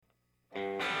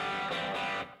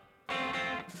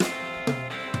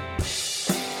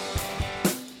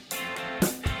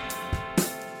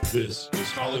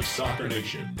College Soccer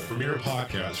Nation, the premier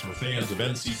podcast for fans of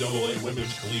NCAA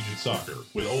women's collegiate soccer,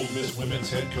 with Ole Miss women's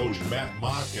head coach Matt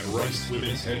Mott and Rice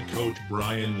women's head coach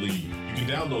Brian Lee. You can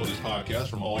download this podcast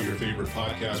from all your favorite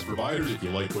podcast providers. If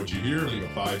you like what you hear, leave a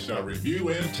 5-star review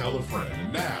and tell a friend.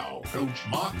 And now, Coach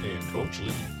Mott and Coach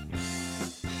Lee.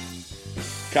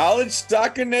 College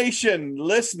Soccer Nation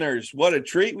listeners, what a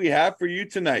treat we have for you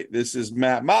tonight. This is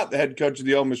Matt Mott, the head coach of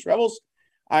the Ole Miss Rebels.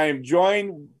 I am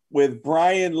joined with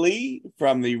Brian Lee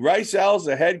from the Rice Owls,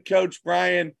 the head coach.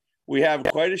 Brian, we have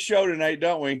quite a show tonight,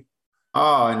 don't we?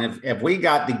 Oh, and if we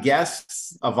got the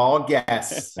guests of all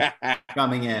guests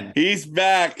coming in. He's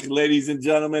back, ladies and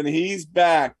gentlemen. He's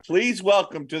back. Please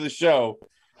welcome to the show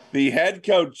the head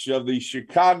coach of the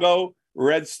Chicago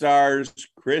Red Stars,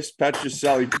 Chris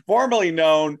Petrucelli, formerly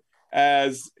known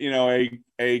as,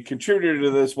 a contributor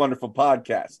to this wonderful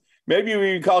podcast. Maybe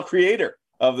we can call creator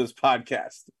of this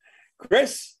podcast.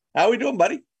 Chris, how are we doing,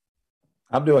 buddy?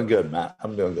 I'm doing good, Matt.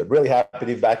 I'm doing good. Really happy to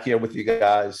be back here with you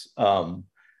guys.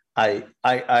 I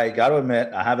got to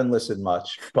admit, I haven't listened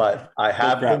much, but I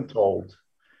have been told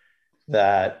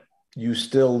that you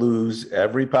still lose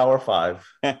every Power Five.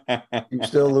 You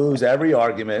still lose every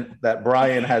argument, that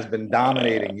Brian has been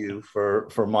dominating you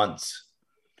for months.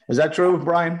 Is that true,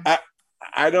 Brian?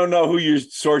 I don't know who your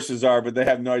sources are, but they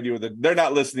have no idea they're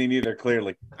not listening either,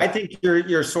 clearly. I think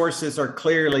your sources are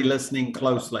clearly listening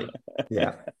closely.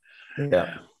 Yeah.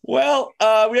 Well,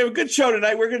 we have a good show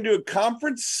tonight. We're going to do a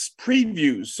conference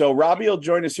preview. So Robbie will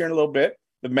join us here in a little bit,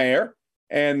 the mayor,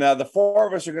 and the four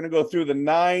of us are going to go through the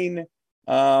 9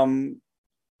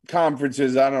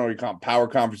 conferences. I don't know if you call them power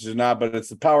conferences or not, but it's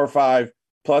the Power 5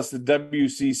 plus the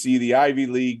WCC, the Ivy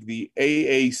League, the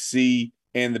AAC,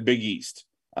 and the Big East,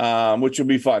 which will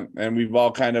be fun. And we've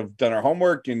all kind of done our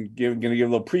homework and going to give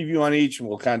a little preview on each, and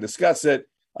we'll kind of discuss it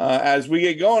as we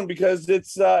get going, because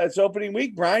it's opening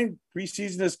week. Brian,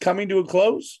 preseason is coming to a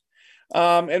close,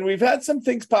 and we've had some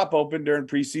things pop open during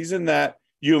preseason that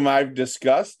you and I have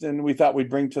discussed, and we thought we'd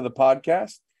bring to the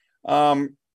podcast.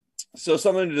 So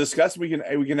something to discuss. We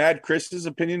can add Chris's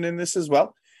opinion in this as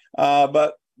well.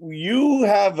 But you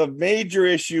have a major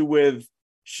issue with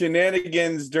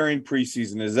shenanigans during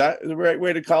preseason. Is that the right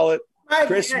way to call it?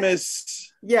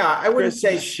 Christmas? Yeah, I wouldn't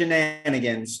say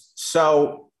shenanigans.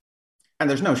 So, and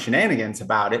there's no shenanigans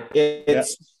about it.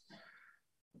 It's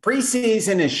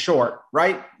preseason is short,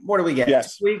 right? What do we get?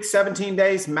 Yes. 6 weeks, 17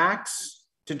 days max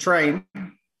to train.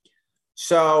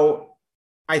 So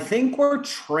I think we're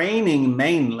training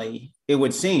mainly, it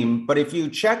would seem. But if you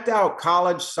checked out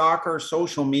college soccer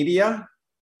social media,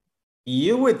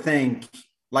 you would think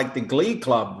like the Glee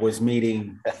Club was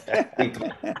meeting.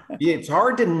 It's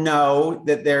hard to know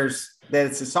that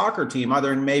it's a soccer team, other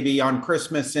than maybe on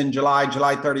Christmas in July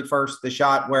 31st, the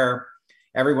shot where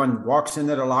everyone walks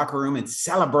into the locker room and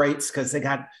celebrates because they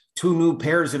got 2 new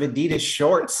pairs of Adidas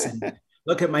shorts and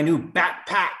look at my new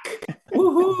backpack.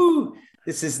 Woohoo!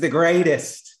 This is the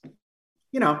greatest.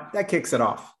 That kicks it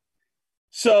off.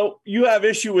 So you have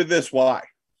issue with this. Why?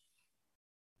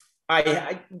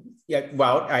 I got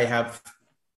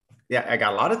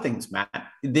a lot of things, Matt.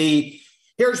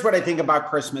 Here's what I think about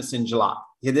Christmas in July.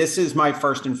 This is my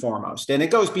first and foremost, and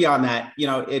it goes beyond that.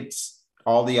 It's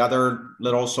all the other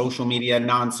little social media,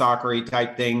 non-soccery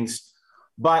type things.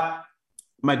 But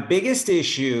my biggest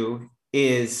issue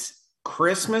is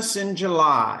Christmas in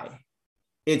July.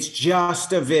 It's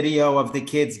just a video of the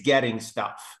kids getting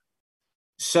stuff.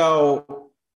 So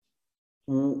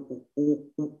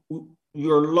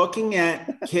you're looking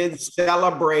at kids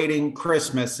celebrating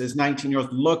Christmas as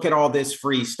 19-year-olds. Look at all this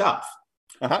free stuff.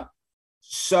 Uh-huh.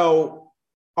 So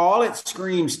all it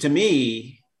screams to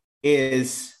me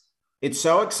is it's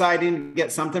so exciting to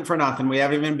get something for nothing. We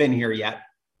haven't even been here yet.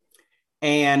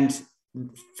 And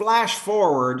flash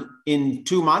forward in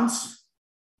 2 months,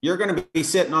 you're going to be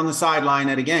sitting on the sideline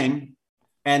at a game,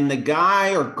 and the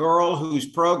guy or girl whose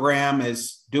program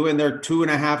is doing their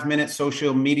 2.5-minute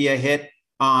social media hit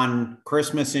on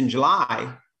Christmas in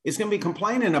July is going to be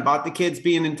complaining about the kids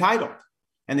being entitled,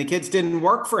 and the kids didn't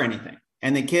work for anything.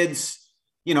 And the kids,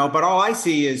 but all I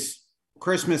see is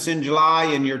Christmas in July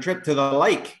and your trip to the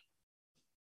lake.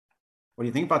 What do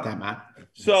you think about that, Matt?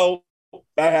 So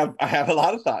I have a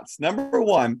lot of thoughts. Number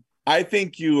one, I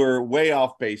think you are way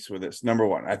off base with this. Number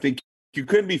one, I think you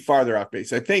couldn't be farther off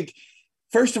base. I think,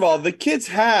 first of all, the kids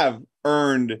have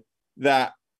earned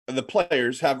that. The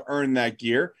players have earned that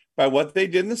gear by what they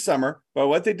did in the summer, by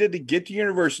what they did to get to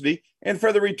university, and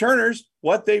for the returners,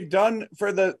 what they've done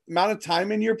for the amount of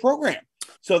time in your program.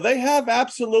 So they have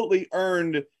absolutely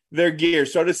earned their gear.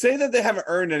 So to say that they haven't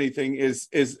earned anything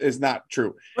is not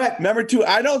true. But number two,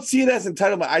 I don't see it as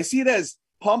entitlement. I see it as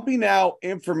pumping out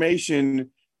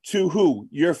information to who?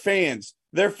 Your fans,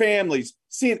 their families.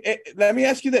 See, let me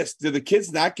ask you this. Do the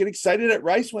kids not get excited at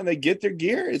Rice when they get their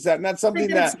gear? Is that not something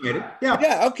that excited. Yeah.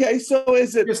 Yeah, okay. So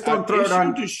is it Just don't an throw it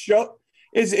on. issue to show?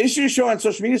 Is the issue to show on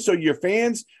social media so your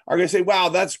fans are going to say, wow,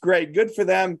 that's great. Good for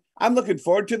them. I'm looking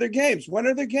forward to their games. When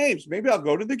are their games? Maybe I'll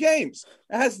go to the games.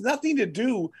 It has nothing to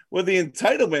do with the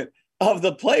entitlement of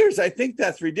the players. I think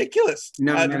that's ridiculous.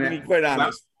 No. To be quite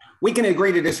honest. Well, we can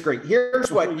agree to disagree.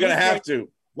 Here's what we're going to have to.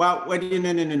 Well,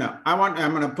 no.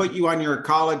 I'm going to put you on your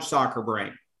college soccer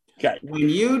brain. Okay. When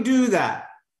you do that,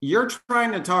 you're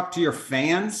trying to talk to your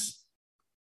fans.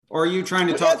 Or are you trying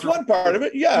to talk? That's one part of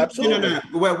it. Yeah, absolutely.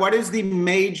 No. What is the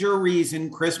major reason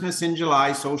Christmas in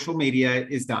July social media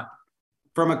is done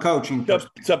from a coaching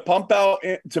perspective?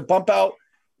 To pump out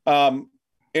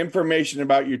information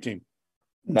about your team.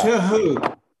 No. To who?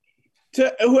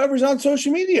 To whoever's on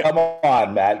social media. Come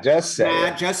on, Matt. Just say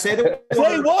it. Just say the word.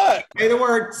 Say what? Say the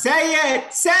word. Say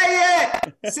it. Say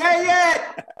it. Say it.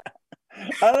 I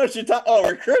don't know what you're talking. Oh,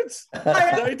 recruits? Is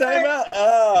that what you're talking about?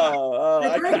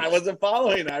 I wasn't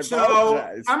following. I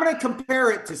apologize. I'm going to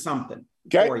compare it to something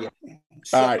for you.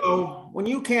 So all right. When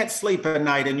you can't sleep at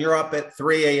night and you're up at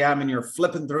 3 a.m. and you're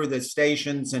flipping through the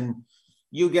stations and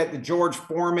you get the George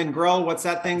Foreman grill. What's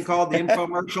that thing called? The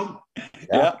infomercial?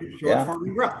 George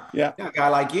Foreman grill. Yeah. A guy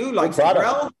like you likes to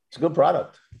grill. It's a good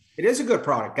product. It is a good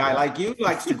product. Guy like you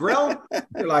likes to grill.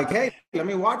 You're like, hey, let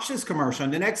me watch this commercial.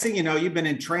 And the next thing you know, you've been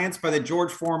entranced by the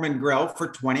George Foreman grill for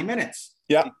 20 minutes.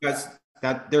 Yeah. Because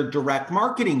they're direct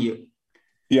marketing you.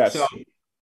 Yes. So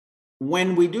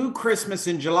when we do Christmas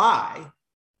in July,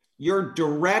 you're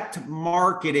direct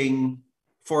marketing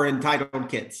for entitled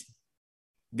kids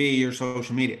via your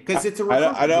social media. Because it's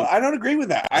I don't agree with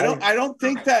that. I don't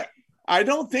think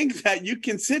that you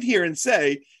can sit here and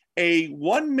say a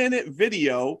 1 minute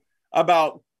video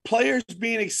about players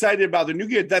being excited about the new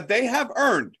gear that they have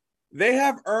earned. They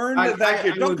have earned that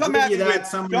gear. Don't come at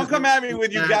me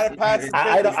with you got to pass.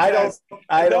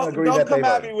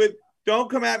 Don't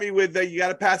come at me with that. You got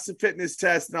to pass the fitness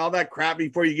test and all that crap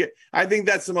before you get. I think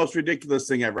that's the most ridiculous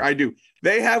thing ever. I do.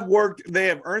 They have worked. They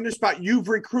have earned their spot. You've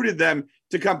recruited them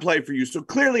to come play for you. So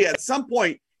clearly, at some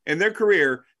point in their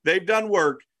career, they've done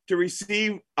work to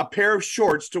receive a pair of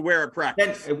shorts to wear at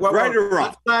practice. Right or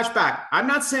wrong? Flashback. I'm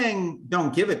not saying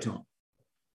don't give it to them.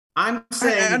 I'm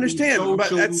saying I understand,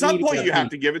 but at some point you have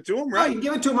to give it to them, right? No, you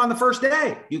give it to them on the first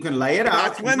day. You can lay it out.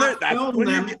 That's when they're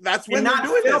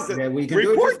doing this. We can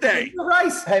report day.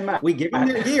 Rice. Hey, Matt. We give them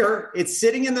their gear. It's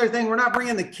sitting in their thing. We're not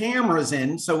bringing the cameras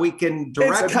in so we can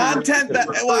direct. It's content that.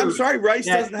 Well, I'm sorry, Rice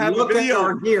doesn't have a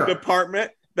video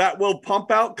department that will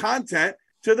pump out content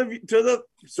to the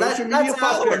social media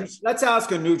followers. Let's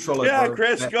ask a neutral. Yeah,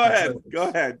 Chris, go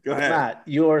ahead. Matt,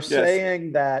 you're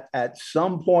saying that at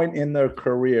some point in their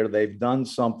career, they've done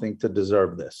something to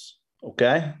deserve this.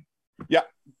 Okay. Yeah.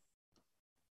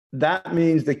 That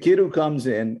means the kid who comes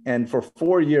in and for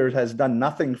 4 years has done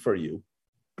nothing for you.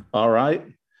 All right.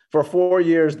 For 4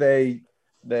 years, they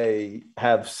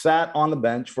have sat on the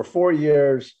bench. For 4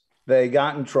 years, they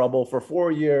got in trouble. For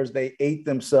 4 years, they ate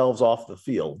themselves off the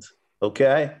field.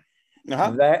 Okay.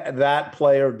 Uh-huh. That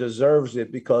player deserves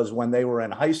it because when they were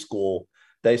in high school,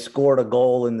 they scored a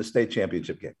goal in the state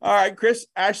championship game. All right, Chris,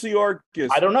 Ashley Orcus.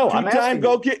 I don't know. I'm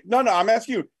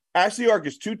asking you. Ashley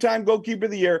Orcus, 2-time goalkeeper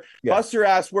of the year. Yeah. Busts her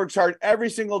ass, works hard every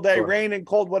single day, rain and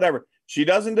cold, whatever. She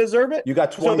doesn't deserve it. You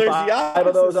got 25 so there's the opposite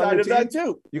of those on your team? That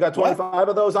too. You got 25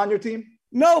 of those on your team?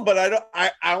 No, but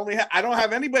I don't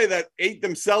have anybody that ate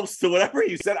themselves to whatever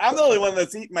you said. I'm the only one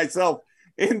that's eating myself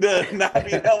into not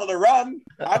being able to run.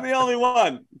 I'm the only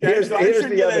one. Okay? Here's the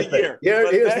other thing.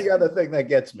 Here's the other thing that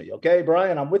gets me. Okay,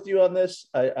 Brian, I'm with you on this.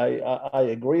 I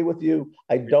agree with you.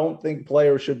 I don't think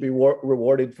players should be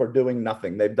rewarded for doing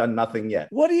nothing. They've done nothing yet.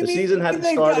 What do you mean? The season hasn't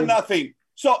they've started. Done nothing.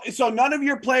 So none of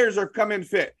your players are coming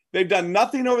fit. They've done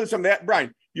nothing over the summer.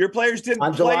 Brian, your players didn't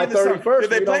on play July in the 31st. Summer. Did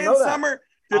they play in the summer?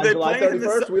 Did they play in the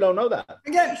 31st? We don't know that.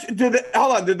 Again,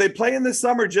 did they play in the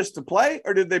summer just to play,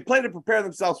 or did they play to prepare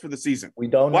themselves for the season? We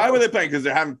don't know. Why were they playing? Because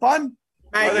they're having fun?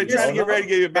 Or are they trying to get ready to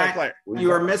give you a better player?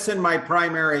 You are missing my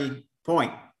primary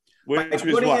point. By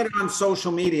putting it on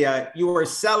social media, you are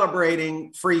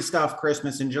celebrating free stuff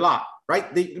Christmas in July,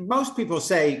 right? Most people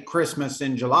say Christmas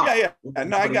in July. Yeah.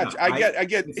 No, I got you. I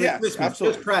get. Yes, Christmas,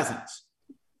 absolutely. Just presents,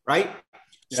 right?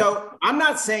 Yeah. So I'm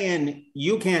not saying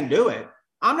you can't do it.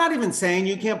 I'm not even saying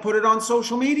you can't put it on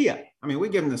social media. I mean, we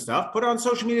give them the stuff. Put it on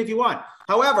social media if you want.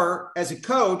 However, as a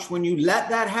coach, when you let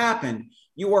that happen,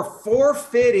 you are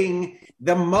forfeiting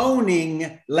the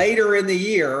moaning later in the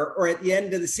year or at the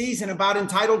end of the season about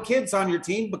entitled kids on your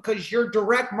team because you're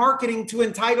direct marketing to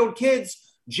entitled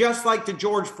kids, just like the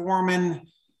George Foreman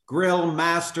grill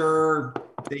master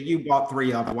that you bought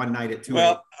 3 of one night at 2 a.m.?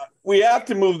 Well, we have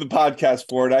to move the podcast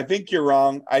forward. I think you're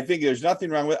wrong. I think there's nothing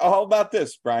wrong with. Oh, how about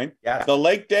this, Brian? Yeah. The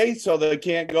lake day, so they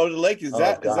can't go to the lake. Is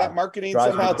that marketing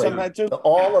somehow too?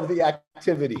 All of the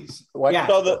activities. Yeah.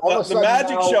 So the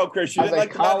magic show, Chris. You didn't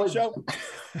like the magic show?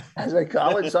 As a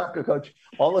college soccer coach,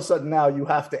 all of a sudden now you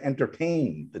have to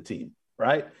entertain the team,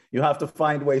 right? You have to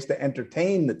find ways to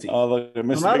entertain the team. Oh, look,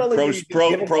 Mr.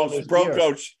 Pro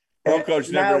coach. Pro coach.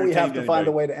 Now we have to find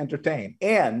a way to entertain.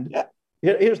 And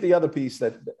here's the other piece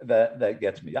that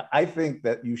gets me. I think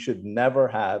that you should never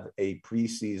have a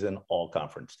preseason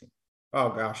all-conference team. Oh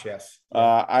gosh, yes.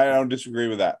 I don't disagree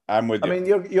with that. I'm with you. I mean,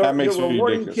 you're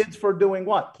rewarding kids for doing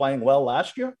what? Playing well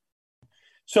last year?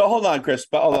 So hold on, Chris.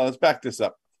 Hold on, let's back this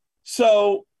up.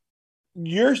 So in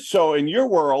your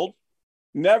world,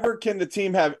 never can the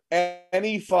team have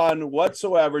any fun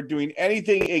whatsoever doing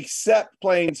anything except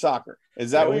playing soccer.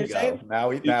 Is that what you're saying?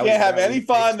 You can't have any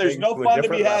fun. There's no fun to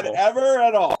be had ever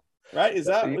at all. Right? Is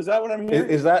that what I'm hearing?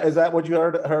 Is that what you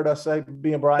heard us say,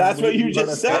 being Brian? That's what you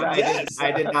just said. Yes.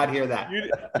 I did not hear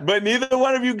that. But neither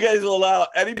one of you guys will allow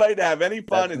anybody to have any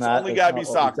fun. It's only got to be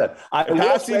soccer.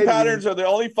 Passing patterns are the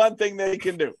only fun thing they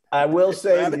can do. I will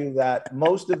say to you that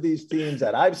most of these teams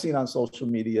that I've seen on social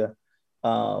media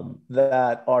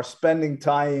that are spending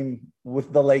time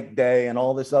with the lake day and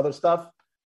all this other stuff,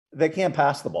 they can't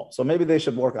pass the ball. So maybe they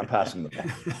should work on passing the ball.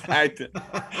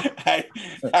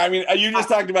 I mean, you just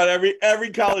talked about every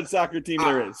college soccer team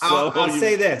there is. So I'll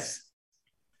say this.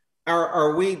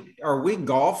 Are we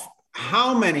golf?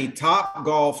 How many top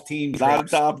golf teams? Not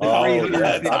top golf.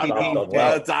 350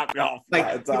 Not top golf.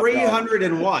 Like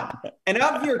 301. And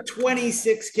of your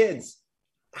 26 kids,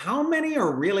 how many are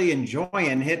really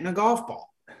enjoying hitting a golf ball?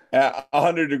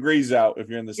 100 degrees out if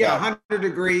you're in the south. Yeah, 100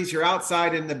 degrees. You're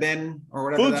outside in the bin or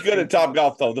whatever. Food's good at Top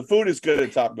Golf, though. The food is good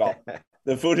at Top Golf.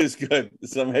 The food is good.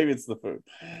 So maybe it's the food.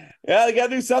 Yeah, you got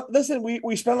to do something. Listen,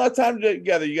 we spend a lot of time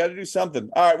together. You got to do something.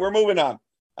 All right, we're moving on.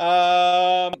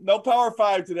 No Power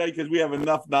 5 today because we have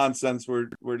enough nonsense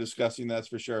we're discussing, that's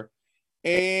for sure.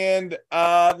 And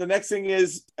the next thing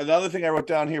is, another thing I wrote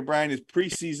down here, Brian, is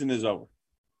preseason is over.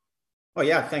 Oh,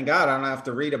 yeah. Thank God I don't have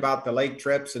to read about the lake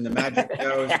trips and the magic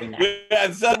shows. I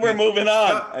said we're moving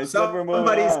on.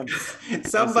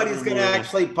 Somebody's going to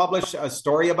actually publish a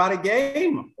story about a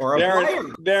game or a player.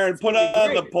 Darren, put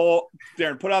on the poll.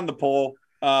 Darren, put on the poll.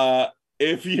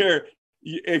 If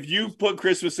you put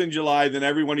Christmas in July, then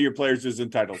every one of your players is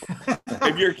entitled.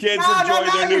 If your kids enjoy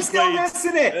their new cleats.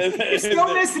 You're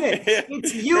still missing it.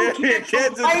 It's you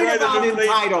kids enjoy about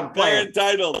entitled. They're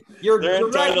entitled. You're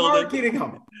direct marketing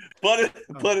them. Put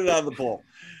it on the poll.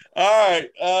 All right.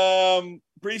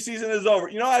 Preseason is over.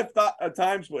 You know, I've thought at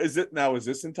times, is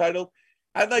this entitled?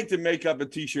 I'd like to make up a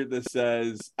t-shirt that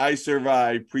says, I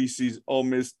survived preseason, Ole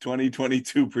Miss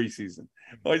 2022 preseason.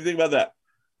 What do you think about that?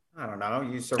 I don't know.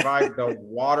 You survived the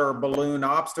water balloon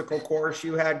obstacle course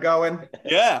you had going.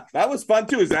 Yeah, that was fun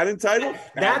too. Is that entitled?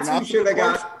 That's who should have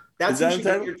got. That's who should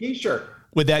get your t-shirt.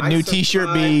 Would that new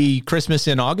t-shirt be Christmas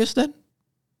in August then?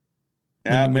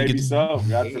 Yeah, maybe so.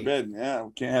 God forbid. Yeah,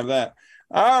 we can't have that.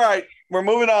 All right, we're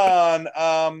moving on.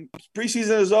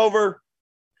 Preseason is over.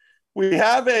 We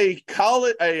have a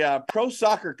pro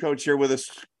soccer coach here with us,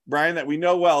 Brian, that we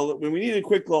know well. We need a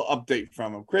quick little update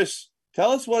from him. Chris,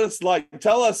 tell us what it's like.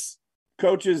 Tell us,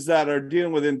 coaches that are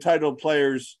dealing with entitled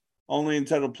players, only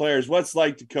entitled players, what's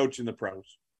like to coach in the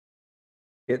pros?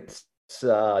 It's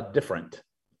different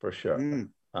for sure. And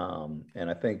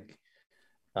I think,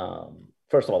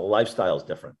 first of all, the lifestyle is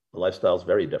different. The lifestyle is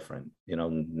very different. You know,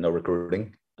 no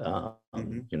recruiting. You're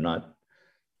not,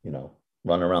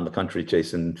 running around the country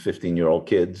chasing 15-year-old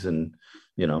kids and,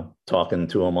 talking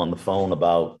to them on the phone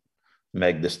about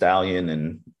Meg Thee Stallion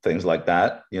and things like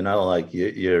that. Like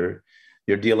you're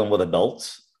dealing with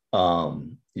adults.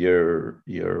 You're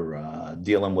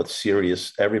dealing with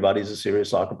serious. Everybody's a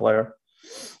serious soccer player.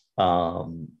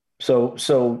 So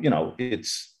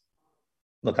it's.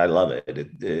 Look, I love it.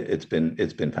 It's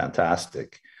been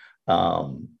fantastic.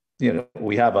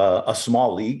 We have a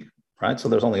small league, right? So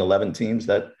there's only 11 teams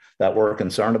that we're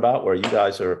concerned about, where you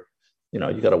guys are, you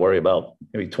got to worry about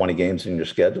maybe 20 games in your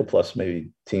schedule, plus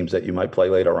maybe teams that you might play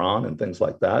later on and things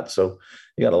like that. So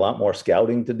you got a lot more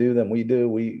scouting to do than we do.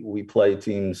 We play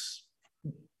teams,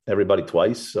 everybody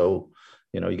twice. So,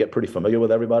 you get pretty familiar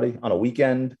with everybody. On a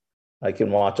weekend, I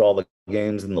can watch all the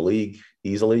games in the league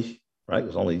easily, right?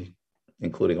 There's only,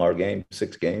 including our game,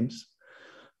 6 games.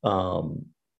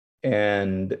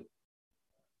 And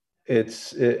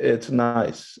it's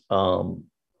nice.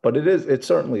 But it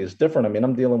certainly is different. I mean,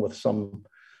 I'm dealing with some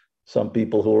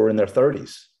people who are in their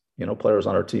 30s, players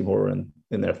on our team who are in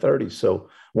in their 30s. So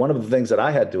one of the things that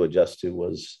I had to adjust to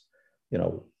was,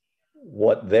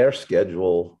 what their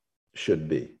schedule should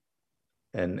be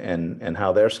and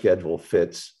how their schedule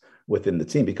fits within the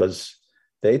team, because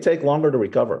they take longer to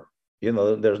recover.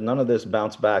 There's none of this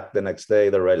bounce back the next day,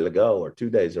 they're ready to go, or 2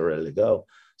 days they're ready to go.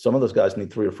 Some of those guys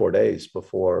need 3 or 4 days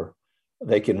before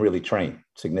they can really train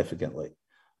significantly.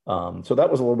 So that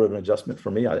was a little bit of an adjustment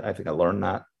for me. I think I learned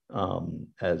that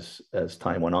as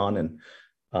time went on. And,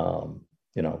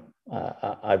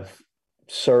 I've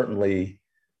certainly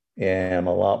am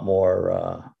a lot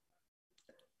more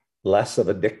less of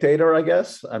a dictator, I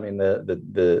guess. I mean, the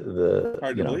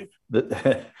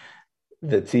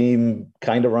team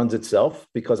kind of runs itself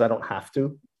because I don't have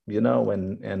to,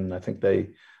 and I think they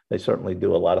certainly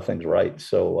do a lot of things right.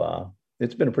 So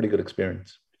it's been a pretty good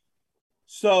experience.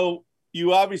 So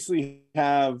you obviously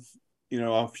have,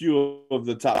 a few of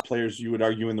the top players you would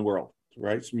argue in the world,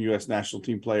 right? Some U.S. national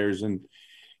team players and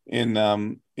in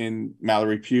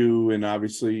Mallory Pugh, and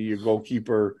obviously your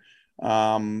goalkeeper.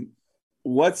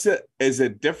 Is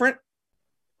it different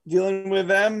dealing with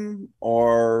them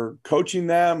or coaching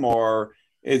them, or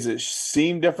is it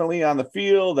seem differently on the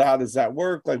field? How does that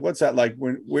work? Like, what's that like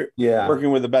when we're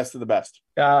working with the best of the best?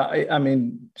 I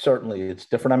mean, certainly it's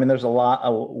different. I mean, there's a lot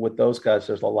with those guys.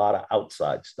 There's a lot of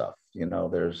outside stuff.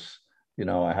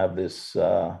 I have this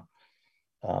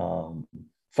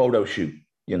photo shoot,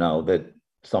 that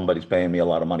somebody's paying me a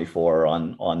lot of money for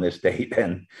on this date.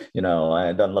 And, it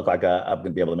doesn't look like I'm going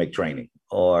to be able to make training.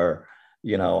 Or,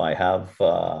 I have,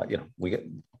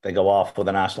 they go off with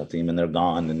the national team and they're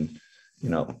gone, and,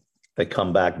 they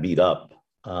come back beat up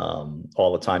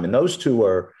all the time. And those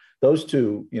two,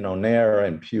 Nair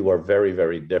and Pugh are very,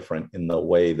 very different in the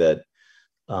way that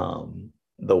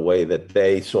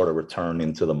they sort of return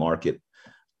into the market.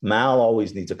 Mal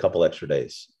always needs a couple extra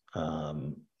days.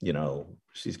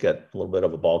 She's got a little bit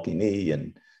of a bulky knee,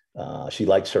 and she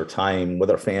likes her time with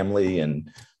her family, and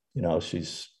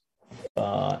she's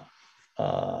got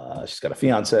a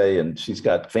fiance, and she's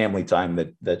got family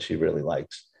time that she really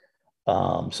likes.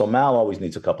 So Mal always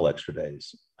needs a couple extra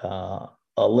days.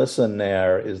 Alyssa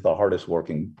Nair is the hardest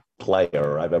working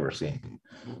player I've ever seen.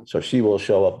 So she will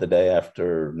show up the day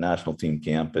after national team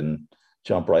camp and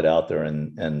jump right out there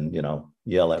and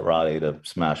yell at Roddy to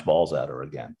smash balls at her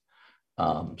again.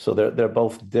 So they're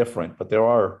both different, but there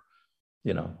are,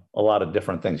 a lot of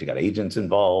different things. You got agents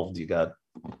involved. You got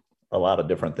a lot of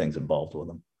different things involved with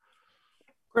them.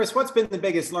 Chris, what's been the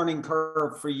biggest learning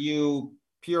curve for you,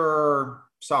 pure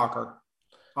soccer,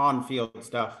 on-field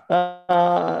stuff?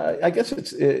 I guess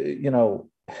it's,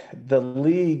 the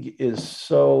league is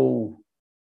so,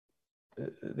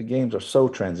 the games are so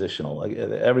transitional. Like,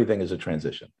 everything is a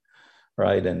transition,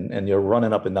 right? And you're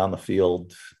running up and down the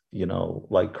field,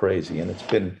 like crazy. And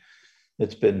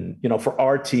it's been, for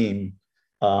our team,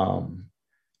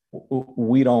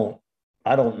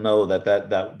 I don't know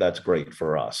that's great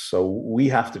for us. So we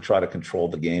have to try to control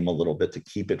the game a little bit to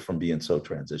keep it from being so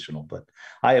transitional. But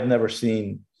I have never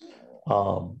seen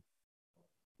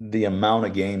the amount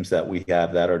of games that we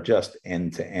have that are just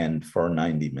end to end for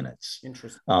 90 minutes.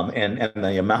 Interesting. And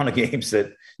the amount of games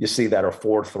that you see that are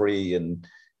 4-3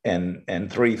 and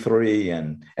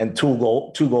 3-3 and two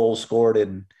goals scored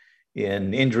in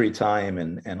injury time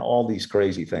and all these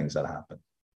crazy things that happen.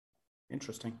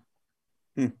 Interesting.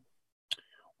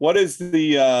 What is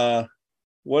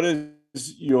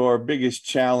your biggest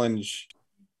challenge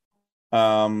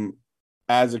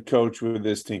as a coach with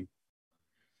this team?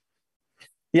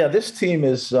 Yeah, this team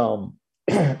is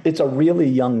it's a really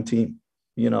young team,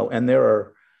 and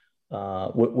there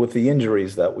are with the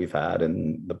injuries that we've had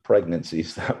and the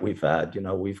pregnancies that we've had,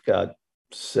 we've got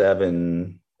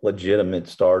 7 legitimate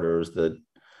starters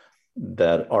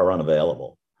that are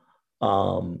unavailable.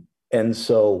 And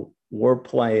so we're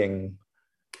playing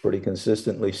pretty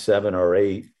consistently 7 or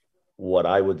 8, what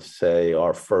I would say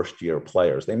are first year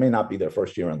players. They may not be their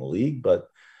first year in the league, but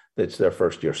it's their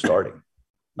first year starting.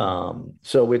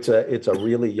 So it's a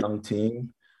really young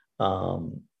team,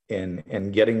 and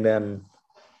getting them,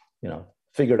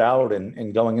 figured out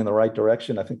and going in the right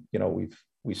direction. I think,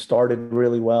 we started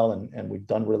really well and we've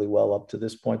done really well up to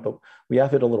this point, but we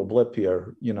have hit a little blip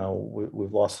here.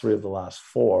 We've lost 3 of the last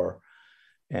 4.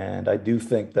 And I do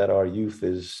think that our youth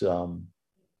is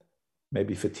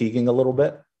maybe fatiguing a little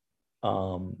bit,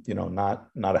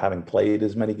 not having played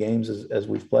as many games as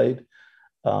we've played.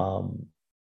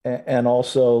 And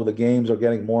also the games are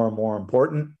getting more and more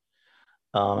important.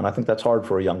 And I think that's hard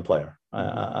for a young player.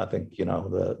 I think,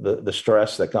 the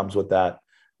stress that comes with that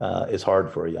is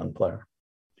hard for a young player.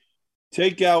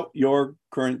 Take out your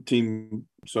current team,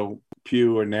 so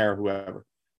Pugh or Nair, whoever.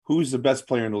 Who's the best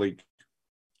player in the league?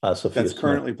 Sophia that's Smith.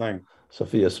 currently playing.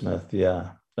 Sophia Smith,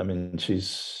 yeah. I mean,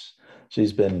 she's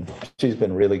been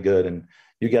really good, and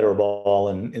you get her ball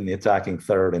in the attacking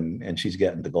third, and she's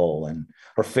getting the goal, and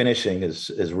her finishing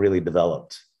is really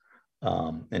developed.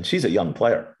 And she's a young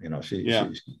player, you know.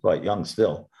 She's quite young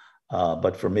still,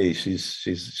 but for me, she's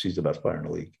the best player in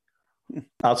the league.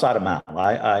 Outside of Mal,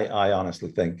 I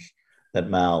honestly think that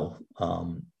Mal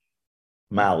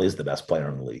is the best player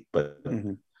in the league, but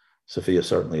Sophia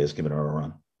certainly has given her a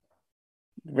run.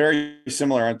 Very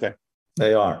similar, aren't they?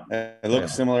 They are. They look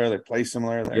similar. They play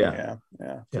similar. Yeah.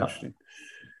 Interesting.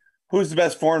 Who's the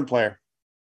best foreign player?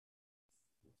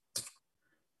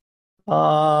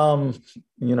 You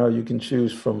know, you can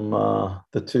choose from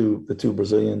the two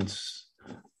Brazilians,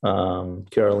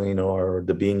 Carolina or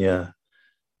Debinha.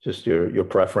 Just your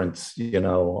preference, you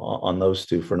know, on those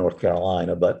two for North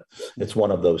Carolina, but it's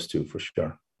one of those two for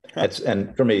sure.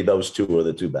 And for me, those two are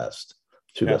the two best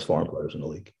foreign players in the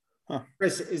league.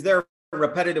 Chris, is there a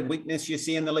repetitive weakness you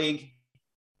see in the league?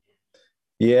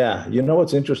 Yeah, you know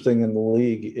what's interesting in the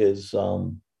league is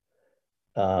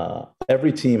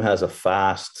every team has a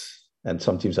fast, and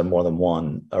some teams have more than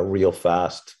one, a real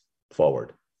fast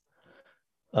forward.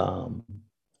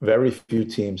 Very few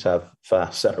teams have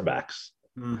fast center backs.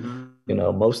 You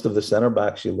know, most of the center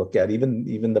backs you look at,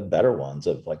 even the better ones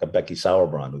of like a Becky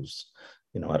Sauerbrunn, who's,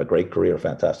 you know, had a great career,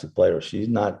 fantastic player. She's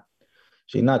not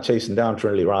chasing down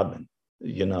Trinity Rodman,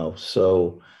 you know.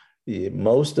 So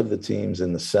most of the teams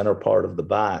in the center part of the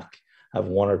back have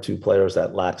one or two players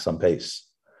that lack some pace.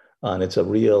 And it's a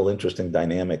real interesting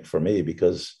dynamic for me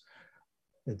because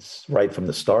it's right from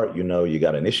the start, you know, you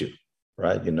got an issue,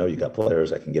 right? You know, you got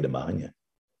players that can get in behind you.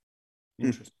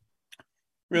 Interesting.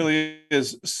 Really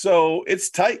is. So it's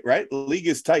tight, right? The league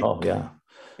is tight. Oh, yeah.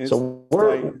 So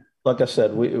like I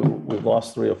said, we've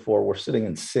lost 3 or 4. We're sitting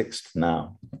in 6th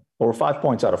now. Well, we're 5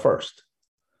 points out of 1st,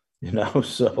 you know,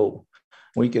 so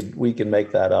we can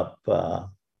make that up,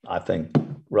 I think,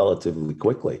 relatively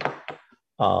quickly.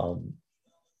 And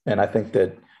I think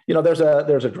that, you know, there's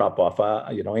a drop off.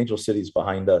 You know, Angel City's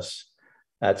behind us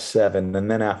at 7.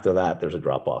 And then after that, there's a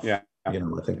drop off. Yeah. You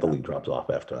know, I think the league drops off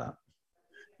after that.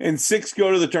 And 6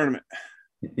 go to the tournament.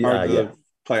 Playoff.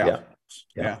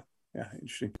 Yeah.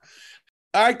 Interesting.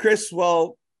 All right, Chris.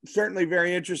 Well, certainly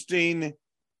very interesting.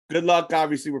 Good luck.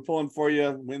 Obviously, we're pulling for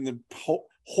you when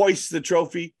hoist the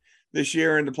trophy this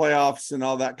year in the playoffs and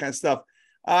all that kind of stuff.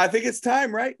 I think it's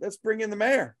time, right? Let's bring in the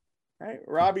mayor. All right,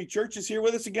 Robbie Church is here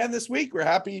with us again this week. We're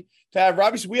happy to have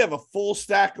Robbie. So we have a full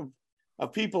stack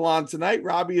of people on tonight.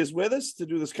 Robbie is with us to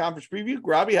do this conference preview.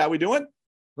 Robbie, how we doing?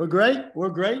 We're great.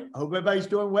 Hope everybody's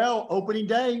doing well. Opening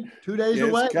day, 2 days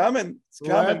away. It's coming.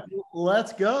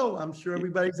 Let's go. I'm sure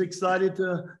everybody's excited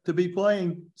to be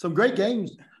playing some great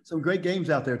games. Some great games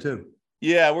out there too.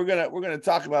 Yeah, we're gonna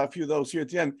talk about a few of those here at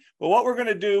the end. But what we're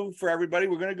gonna do for everybody,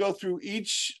 we're gonna go through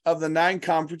each of the 9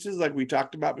 conferences, like we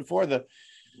talked about before, the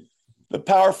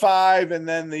Power 5, and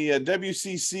then the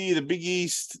WCC, the Big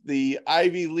East, the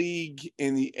Ivy League,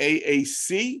 and the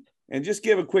AAC. And just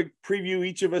give a quick preview.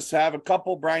 Each of us have a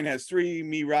couple. Brian has 3.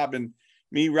 Me, Robbie,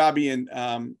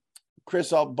 and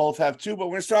Chris all both have 2. But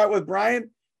we're going to start with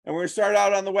Brian, and we're going to start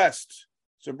out on the West.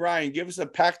 So, Brian, give us a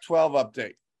Pac-12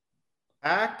 update.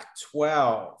 Pac-12.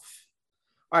 All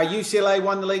right, UCLA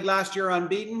won the league last year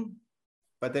unbeaten,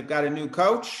 but they've got a new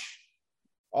coach.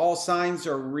 All signs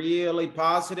are really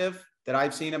positive that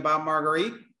I've seen about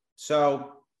Marguerite.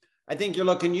 So I think you're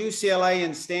looking UCLA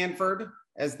and Stanford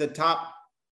as the top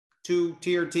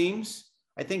 2-tier teams.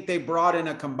 I think they brought in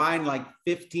a combined like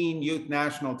 15 youth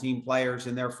national team players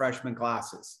in their freshman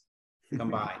classes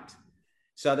combined.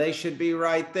 So they should be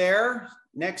right there.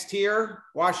 Next tier,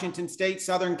 Washington State,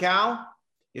 Southern Cal.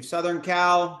 If Southern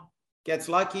Cal gets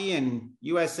lucky and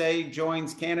USA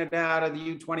joins Canada out of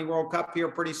the U20 World Cup here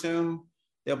pretty soon,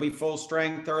 they'll be full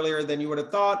strength earlier than you would have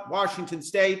thought. Washington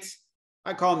State,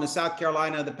 I call them the South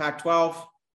Carolina of the Pac-12.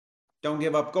 Don't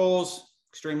give up goals,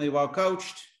 extremely well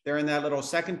coached. They're in that little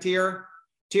second tier.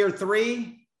 Tier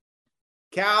 3,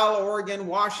 Cal, Oregon,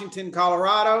 Washington,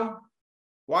 Colorado.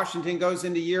 Washington goes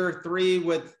into year 3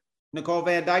 with Nicole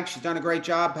Van Dyke. She's done a great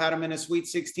job, had them in a Sweet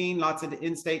 16, lots of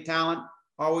in-state talent,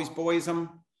 always buoys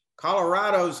them.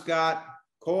 Colorado's got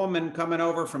Coleman coming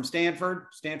over from Stanford,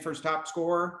 Stanford's top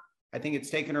scorer. I think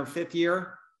it's taken her 5th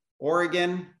year.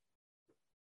 Oregon,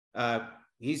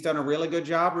 he's done a really good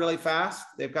job, really fast.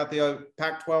 They've got the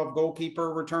Pac-12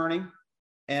 goalkeeper returning.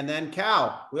 And then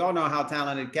Cal, we all know how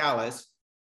talented Cal is.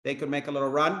 They could make a little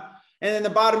run. And then the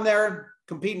bottom there,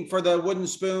 competing for the wooden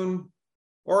spoon,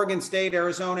 Oregon State,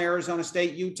 Arizona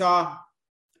State, Utah.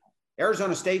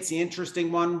 Arizona State's the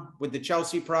interesting one with the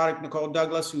Chelsea product, Nicole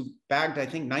Douglas, who bagged, I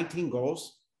think, 19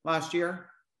 goals last year,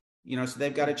 so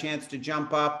they've got a chance to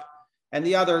jump up, and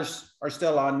the others are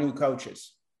still on new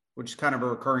coaches, which is kind of a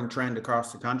recurring trend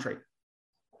across the country.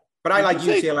 But I like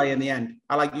UCLA in the end.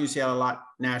 I like UCLA a lot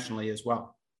nationally as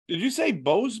well. Did you say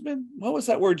Bozeman? What was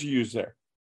that word you used there?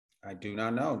 I do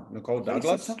not know. Nicole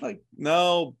Douglas?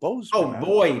 No, Bozeman. Oh,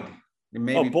 Boyd.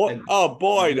 Maybe, Boyd. Up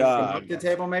the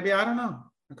table, maybe. I don't know.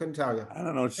 I couldn't tell you. I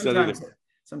don't know what you said either.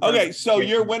 Okay, so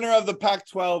your winner of the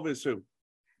Pac-12 is who?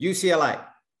 UCLA.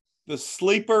 The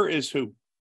sleeper is who?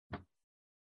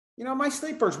 My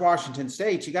sleeper is Washington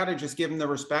State. You got to just give them the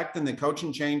respect, and the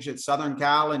coaching change at Southern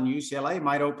Cal and UCLA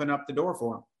might open up the door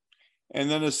for them. And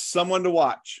then there's someone to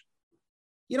watch.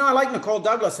 I like Nicole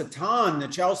Douglas a ton, the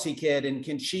Chelsea kid, and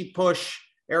can she push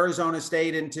Arizona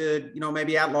State into,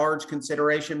 maybe at-large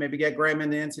consideration, maybe get Graham in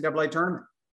the NCAA tournament?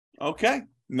 Okay.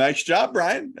 Nice job,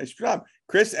 Brian. Nice job.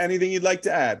 Chris, anything you'd like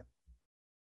to add?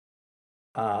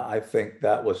 I think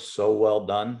that was so well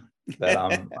done that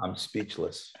I'm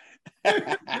speechless.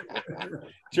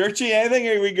 Churchy, anything?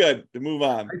 Or are we good to move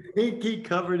on? I think he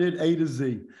covered it A to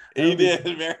Z. He did.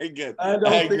 Very good. I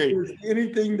don't think there's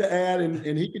anything to add,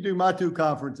 and he could do my 2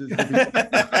 conferences.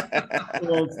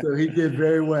 So he did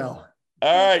very well.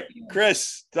 All right,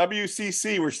 Chris,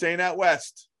 WCC, we're staying out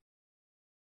west.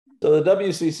 So the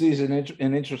WCC is an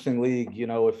interesting league.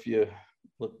 If you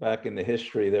look back in the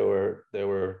history, there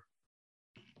were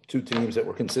 2 teams that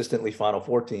were consistently Final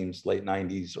Four teams, late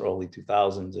 90s, early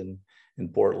 2000s in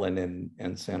Portland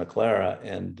and Santa Clara.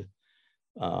 And,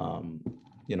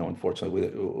 unfortunately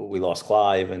we lost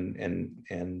Clive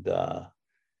and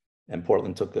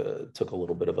Portland took a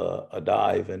little bit of a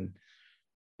dive,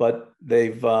 but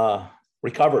they've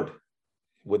recovered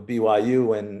with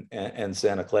BYU and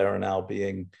Santa Clara now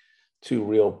being 2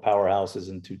 real powerhouses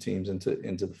and 2 teams into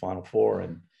the Final Four,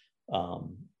 and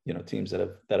teams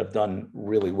that have done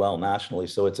really well nationally.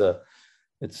 So it's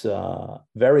a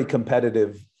very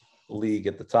competitive league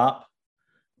at the top.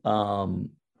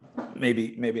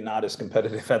 Maybe not as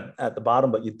competitive at the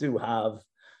bottom, but you do have,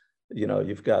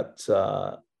 you've got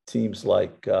teams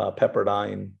like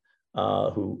Pepperdine,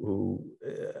 who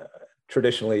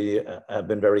traditionally have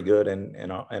been very good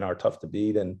and are tough to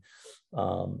beat. And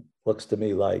looks to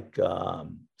me like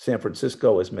San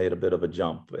Francisco has made a bit of a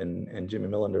jump, and Jimmy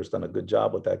Millender's done a good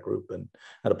job with that group, and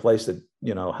at a place that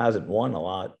hasn't won a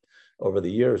lot over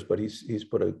the years, but he's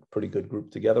put a pretty good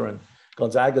group together. And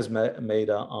Gonzaga's made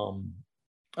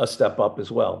a step up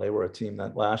as well. They were a team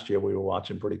that last year we were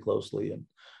watching pretty closely, and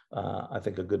I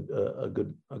think a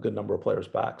good number of players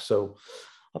back. So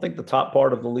I think the top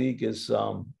part of the league is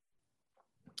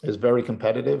very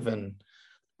competitive, and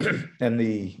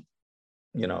the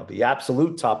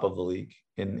absolute top of the league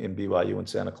in BYU and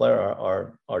Santa Clara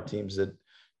are teams that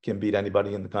can beat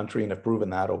anybody in the country and have proven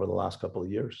that over the last couple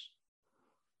of years.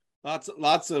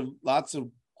 Lots of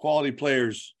quality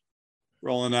players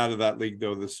rolling out of that league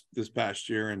though this past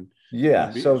year, and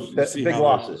so big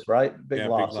losses, right? Big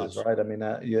losses, right? I mean,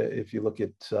 if you look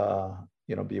at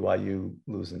BYU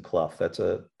losing Clough, that's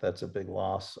a big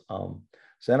loss.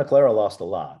 Santa Clara lost a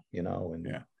lot,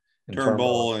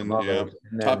 Turnbull and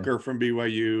Tucker from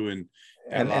BYU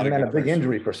and then a big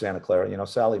injury for Santa Clara.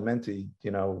 Sally Menti,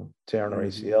 tearing her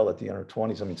ACL at the under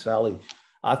 20s. I mean, Sally,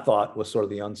 I thought, was sort of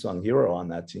the unsung hero on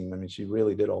that team. I mean, she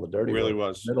really did all the dirty work. Really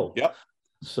was. Middle. Yep.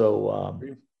 So,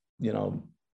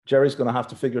 Jerry's going to have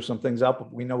to figure some things out,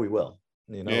 but we know he will.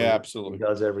 Absolutely. He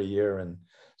does every year, and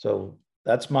so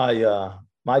that's my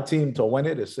team to win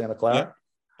it is Santa Clara.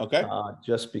 Yeah. Okay.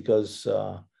 Just because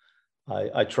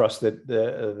I trust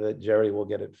that Jerry will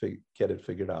get it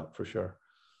figured out for sure.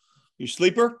 Your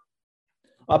sleeper?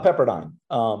 Pepperdine.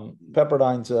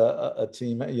 Pepperdine's a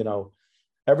team,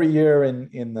 every year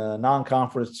in the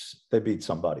non-conference, they beat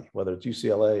somebody, whether it's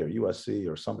UCLA or USC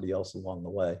or somebody else along the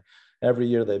way. Every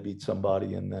year they beat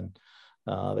somebody, and then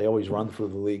they always run through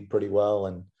the league pretty well.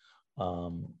 And,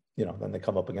 then they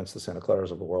come up against the Santa Claras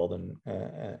of the world,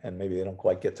 and maybe they don't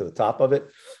quite get to the top of it.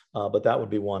 But that would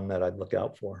be one that I'd look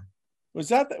out for. Was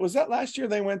that last year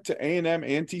they went to A&M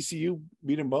and TCU,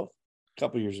 beat them both? A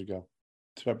couple of years ago.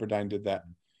 Pepperdine did that.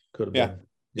 Could have been.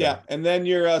 Yeah. And then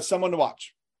you're someone to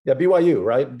watch. Yeah, BYU,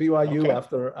 right? BYU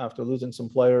after losing some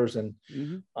players, and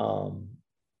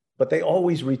but they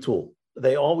always retool.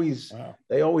 They always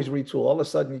retool. All of a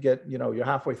sudden you get, you're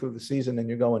halfway through the season and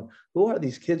you're going, who are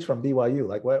these kids from BYU?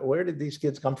 Like where did these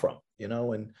kids come from?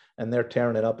 And they're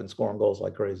tearing it up and scoring goals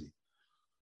like crazy.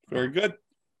 Very good.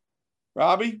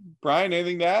 Robbie, Brian,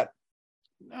 anything to add?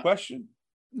 Question?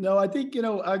 No, I think,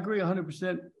 I agree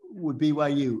 100% with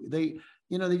BYU. They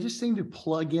just seem to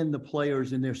plug in the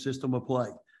players in their system of play.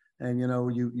 And,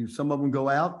 you some of them go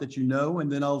out that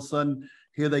and then all of a sudden,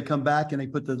 Here they come back and they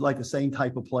put the same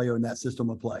type of player in that system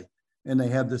of play, and they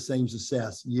have the same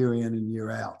success year in and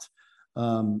year out.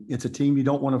 It's a team you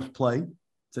don't want to play.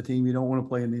 It's a team you don't want to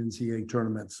play in the NCAA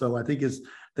tournament. So I think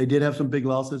they did have some big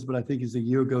losses, but I think as the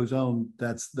year goes on,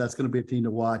 that's going to be a team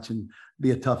to watch and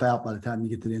be a tough out by the time you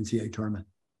get to the NCAA tournament.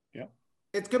 Yeah.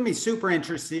 It's going to be super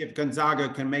interesting if Gonzaga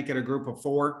can make it a group of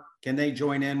 4. Can they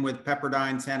join in with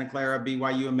Pepperdine, Santa Clara,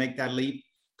 BYU and make that leap?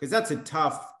 Because that's a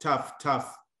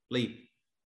tough leap.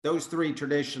 Those 3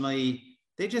 traditionally,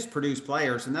 they just produce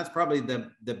players, and that's probably the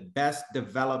best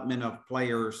development of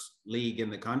players league in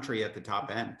the country at the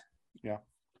top end. Yeah.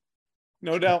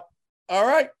 No doubt. All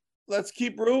right. Let's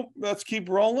keep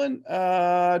rolling.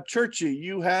 Churchy,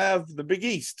 you have the Big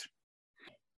East.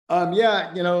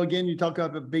 Yeah, again, you talk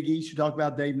about the Big East, you talk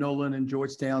about Dave Nolan and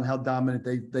Georgetown, how dominant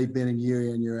they've been in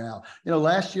year out.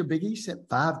 Last year, Big East sent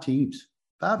 5 teams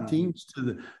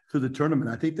to the tournament.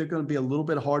 I think they're going to be a little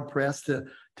bit hard pressed to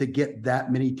get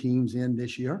that many teams in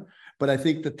this year. But I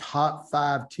think the top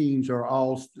 5 teams they're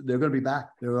going to be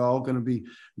back. They're all going to be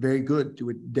very good.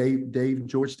 Dave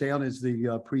Georgetown is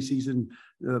the preseason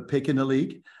pick in the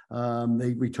league.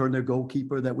 They returned their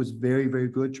goalkeeper that was very, very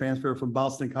good, transfer from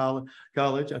Boston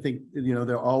College. I think,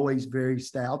 they're always very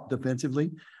stout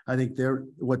defensively. I think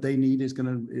what they need is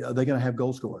are they going to have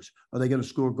goal scorers? Are they going to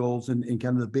score goals in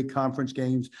kind of the big conference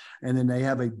games? And then they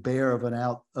have a bear of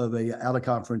out of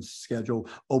conference schedule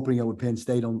opening up with Penn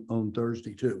State on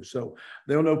Thursday too. So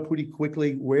they'll know pretty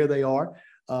quickly where they are.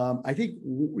 I think,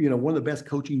 one of the best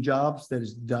coaching jobs that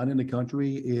is done in the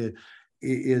country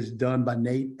is done by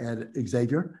Nate at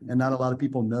Xavier, and not a lot of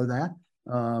people know that.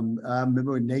 I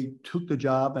remember when Nate took the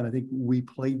job, and I think we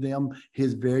played them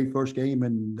his very first game,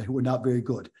 and they were not very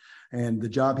good. And the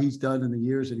job he's done in the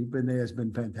years that he's been there has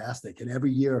been fantastic. And every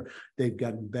year they've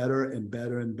gotten better and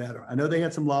better and better. I know they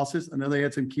had some losses. I know they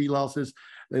had some key losses.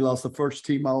 They lost the first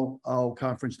team all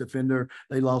conference defender.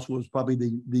 They lost was probably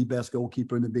the best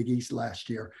goalkeeper in the Big East last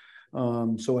year.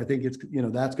 So I think it's,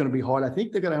 that's going to be hard. I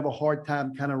think they're going to have a hard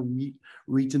time kind of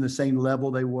reaching the same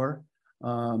level they were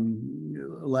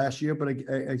last year, but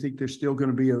I think they're still going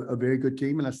to be a very good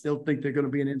team. And I still think they're going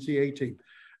to be an NCAA team.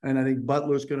 And I think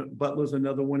Butler's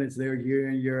another one. It's their year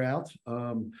in, year out.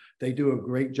 They do a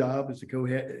great job as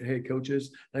the head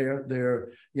coaches.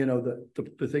 They're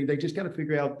the thing, they just got to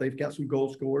figure out, they've got some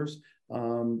goal scorers.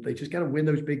 They just got to win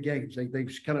those big games.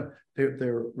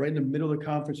 They're right in the middle of the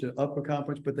conference, the upper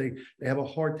conference, but they have a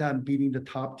hard time beating the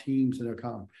top teams in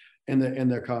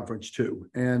their conference too.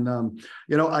 And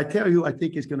I tell you, I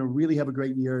think is going to really have a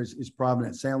great year is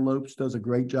Providence. Sam Lopes does a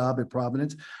great job at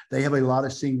Providence. They have a lot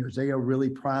of seniors. They are really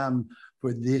primed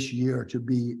for this year to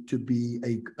be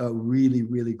a really,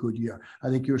 really good year. I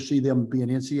think you'll see them be an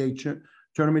NCAA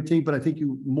tournament team, but I think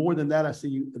more than that, I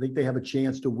think they have a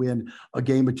chance to win a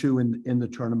game or 2 in the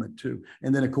tournament too.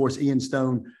 And then of course Ian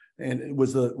Stone, and it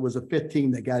was a 5th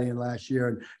team that got in last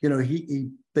year,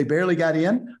 and they barely got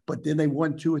in, but then they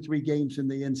won 2 or 3 games in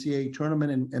the NCAA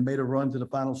tournament and made a run to the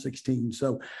final 16.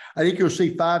 So I think you'll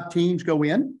see 5 teams go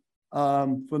in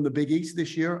from the Big East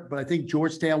this year, but I think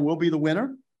Georgetown will be the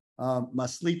winner. My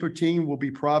sleeper team will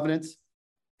be Providence.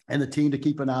 And the team to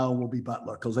keep an eye on will be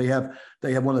Butler, because they have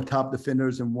one of the top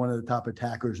defenders and one of the top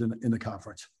attackers in the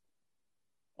conference.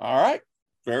 All right.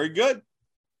 Very good.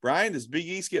 Brian, does Big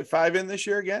East get 5 in this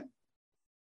year again?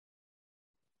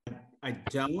 I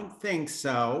don't think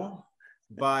so,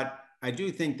 but I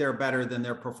do think they're better than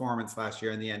their performance last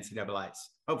year in the NCAAs.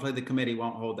 Hopefully the committee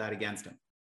won't hold that against them.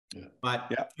 Yeah. But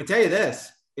yeah. I tell you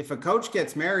this, if a coach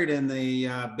gets married in the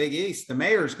Big East, the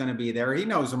mayor's going to be there. He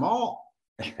knows them all.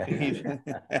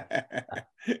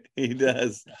 He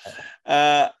does.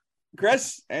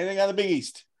 Chris, anything on the Big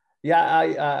East? Yeah,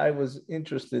 I was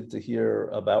interested to hear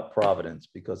about Providence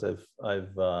because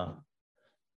I've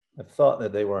thought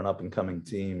that they were an up and coming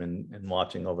team and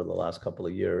watching over the last couple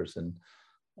of years, and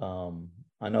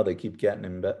I know they keep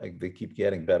getting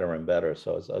better and better.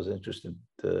 So I was interested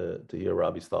to hear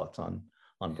Robbie's thoughts on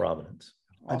Providence.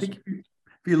 Awesome. I think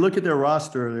if you look at their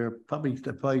roster, they're probably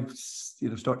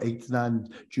start 8 to 9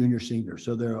 junior seniors.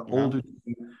 So they're older,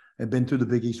 have been through the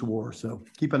Big East War. So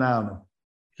keep an eye on them.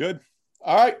 Good.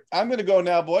 All right. I'm going to go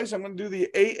now, boys. I'm going to do the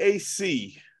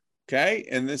AAC. Okay.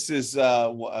 And this is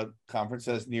a conference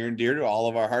that's near and dear to all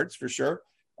of our hearts for sure.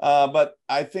 But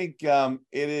I think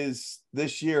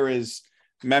this year is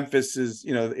Memphis is,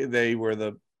 they were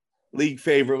the league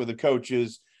favorite with the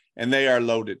coaches, and they are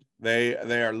loaded. They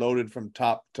are loaded from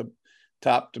top to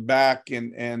back,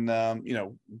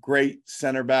 and great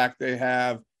center back they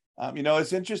have.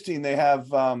 It's interesting. They have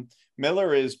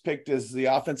Miller is picked as the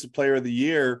offensive player of the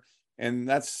year, and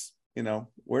that's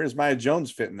where does Maya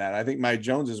Jones fit in that? I think Maya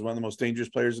Jones is one of the most dangerous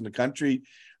players in the country.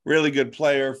 Really good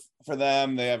player for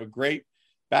them. They have a great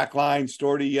back line.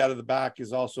 Storty out of the back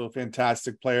is also a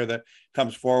fantastic player that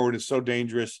comes forward. Is so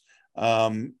dangerous.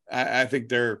 I think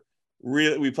they're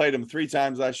really, we played them 3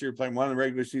 times last year, playing one in the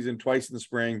regular season, twice in the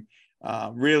spring.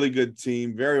 Really good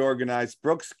team, very organized.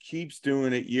 Brooks keeps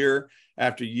doing it year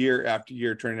after year after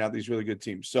year, turning out these really good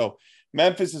teams. So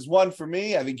Memphis is 1 for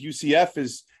me. I think UCF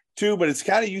is 2, but it's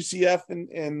kind of UCF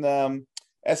and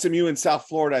SMU in South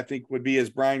Florida, I think would be, as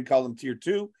Brian called them, tier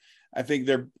 2. I think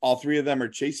all 3 of them are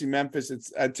chasing Memphis.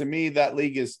 It's to me, that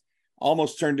league is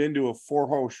almost turned into a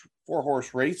four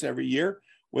horse race every year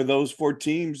with those 4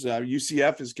 teams.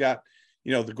 UCF has got,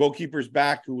 the goalkeeper's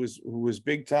back, who was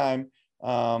big time.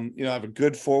 Have a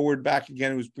good forward back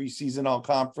again, who was preseason all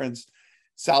conference.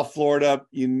 South Florida,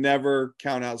 you never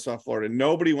count out South Florida.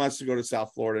 Nobody wants to go to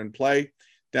South Florida and play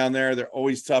down there. They're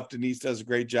always tough. Denise does a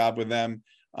great job with them.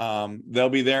 They'll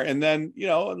be there. And then,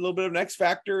 a little bit of an X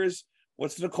factor is,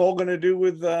 what's Nicole going to do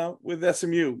with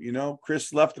SMU?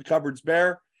 Chris left the cupboards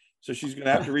bare, so she's going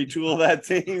to have to retool that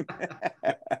team.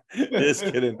 Just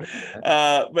kidding.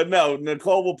 But no,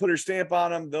 Nicole will put her stamp on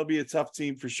them. They'll be a tough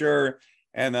team for sure.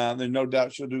 And there's no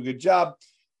doubt she'll do a good job.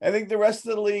 I think the rest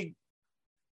of the league,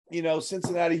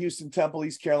 Cincinnati, Houston, Temple,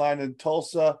 East Carolina, and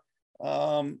Tulsa.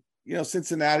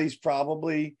 Cincinnati's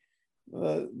probably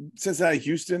Cincinnati,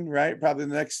 Houston, right? Probably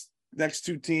the next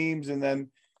 2 teams, and then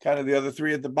kind of the other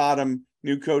 3 at the bottom.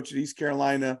 New coach at East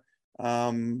Carolina.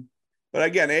 But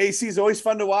again, AAC is always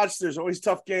fun to watch. There's always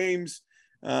tough games.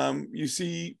 You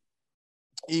see,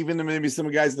 even maybe some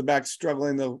of the guys in the back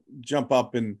struggling to jump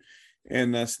up and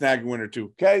snag a win or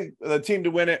 2. Okay, the team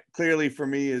to win it clearly for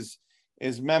me is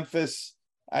Memphis.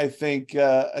 I think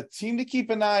a team to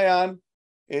keep an eye on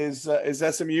is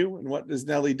SMU, and what does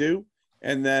Nelly do?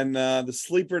 And then the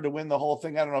sleeper to win the whole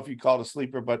thing. I don't know if you call it a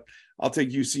sleeper, but I'll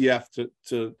take UCF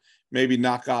to maybe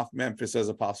knock off Memphis as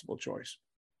a possible choice.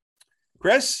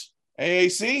 Chris,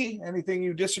 AAC, anything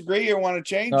you disagree or want to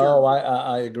change? No,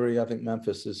 I agree. I think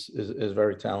Memphis is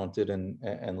very talented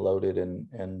and loaded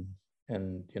and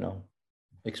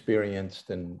experienced,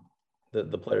 and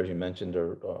the players you mentioned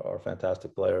are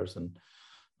fantastic players, and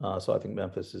so I think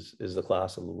Memphis is the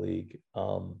class of the league.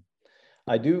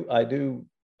 I do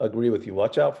agree with you.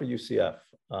 Watch out for UCF.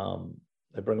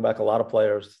 They bring back a lot of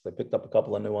players. They picked up a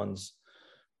couple of new ones.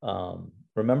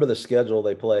 Remember the schedule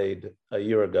they played a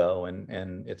year ago,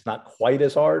 and it's not quite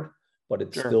as hard, but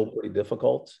it's still pretty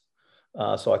difficult.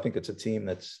 So I think it's a team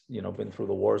that's been through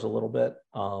the wars a little bit.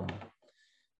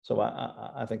 So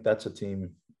I think that's a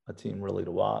team really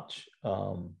to watch.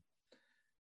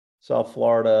 South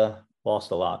Florida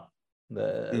lost a lot.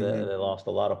 They lost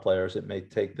a lot of players. It may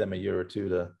take them a year or 2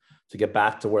 to get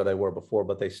back to where they were before,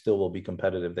 but they still will be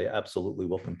competitive. They absolutely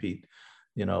will compete,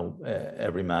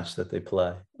 every match that they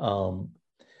play.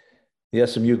 The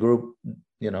SMU group,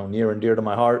 near and dear to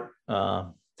my heart,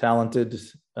 talented.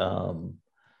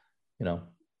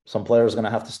 Some players are going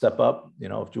to have to step up.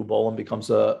 If Drew Boland becomes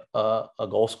a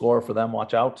goal scorer for them,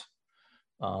 watch out,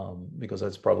 because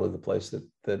that's probably the place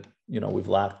that we've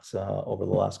lacked over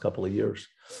the last couple of years.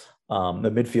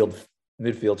 The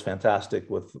midfield's fantastic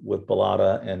with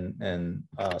Bellata and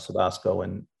Sabasco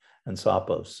and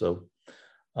Sapos. So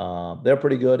they're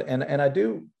pretty good. And I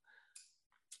do.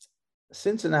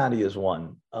 Cincinnati is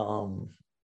one.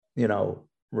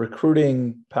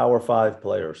 Recruiting Power 5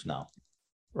 players now,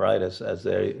 right? As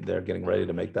they're getting ready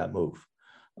to make that move,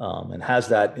 and has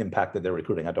that impacted their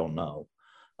recruiting? I don't know.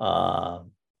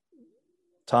 Tom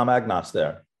Agnos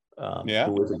there,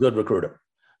 who is a good recruiter,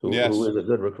 who is a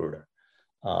good recruiter,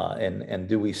 and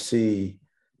do we see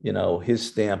his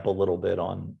stamp a little bit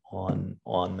on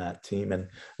that team? And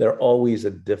they're always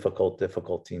a difficult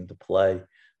team to play.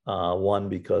 One,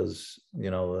 because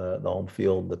the home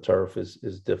field, the turf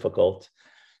is difficult,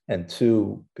 and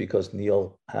 2, because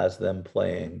Neil has them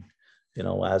playing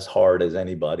as hard as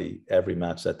anybody every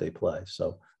match that they play.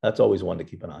 So that's always one to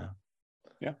keep an eye on.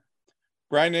 Yeah.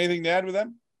 Brian, anything to add with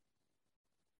them?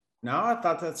 No, I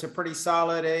thought that's a pretty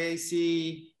solid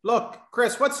AAC. Look,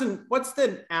 Chris, what's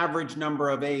the average number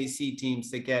of AAC teams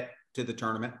that get to the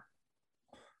tournament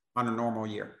on a normal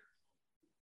year?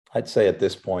 I'd say at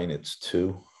this point it's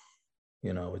 2.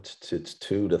 It's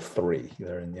 2 to 3.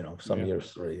 They're in some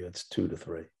years 3. It's 2 to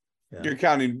 3. Yeah. You're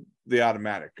counting the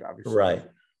automatic, obviously. Right.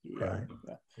 Yeah. Right.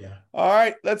 Yeah. All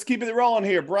right, let's keep it rolling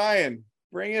here. Brian,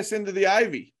 bring us into the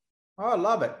Ivy. Oh, I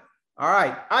love it. All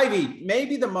right. Ivy,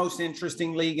 maybe the most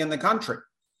interesting league in the country.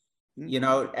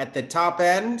 At the top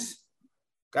end,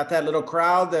 got that little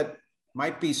crowd that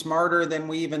might be smarter than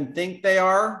we even think they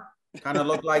are. Kind of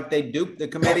look like they duped the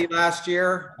committee last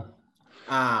year.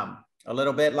 A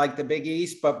little bit like the Big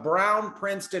East, but Brown,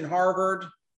 Princeton, Harvard,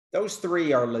 those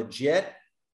three are legit.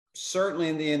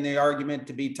 Certainly in the argument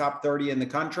to be top 30 in the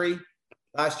country.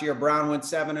 Last year, Brown went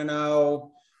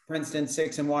 7-0, Princeton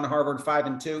 6-1, Harvard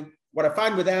 5-2. What I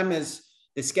find with them is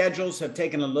the schedules have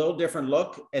taken a little different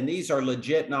look, and these are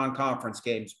legit non-conference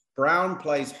games. Brown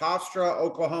plays Hofstra,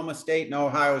 Oklahoma State, and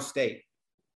Ohio State.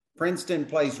 Princeton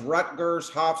plays Rutgers,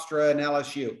 Hofstra, and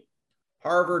LSU.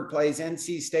 Harvard plays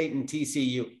NC State and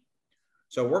TCU.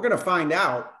 So we're going to find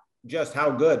out just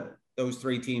how good those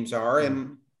three teams are.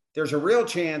 And there's a real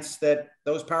chance that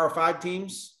those Power 5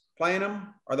 teams playing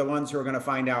them are the ones who are going to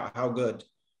find out how good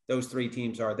those three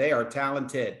teams are. They are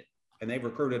talented, and they've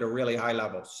recruited a really high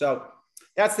level. So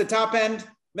that's the top end,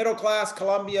 middle class,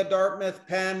 Columbia, Dartmouth,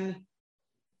 Penn,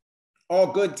 all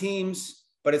good teams,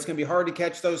 but it's going to be hard to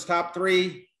catch those top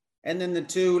three. And then the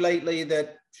two lately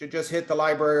that should just hit the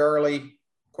library early,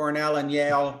 Cornell and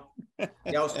Yale.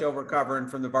 Yale still recovering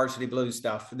from the varsity blues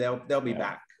stuff. They'll be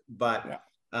back, but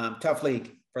tough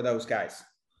league for those guys.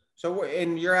 So,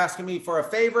 and you're asking me for a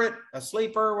favorite, a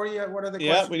sleeper. What are the questions?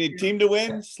 Yeah, we need team to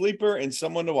win, sleeper, and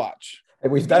someone to watch.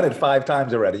 And we've done it 5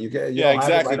 times already. You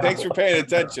exactly. Thanks for paying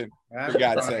attention. For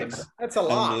God's sakes. That's a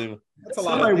lot. That's a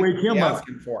lot. Somebody wake him up.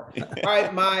 For. All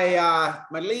right,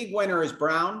 my league winner is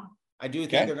Brown. I do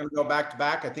think they're going to go back to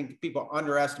back. I think people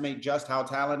underestimate just how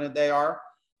talented they are.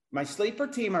 My sleeper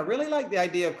team, I really like the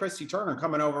idea of Christy Turner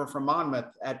coming over from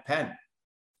Monmouth at Penn.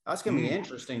 That's going to be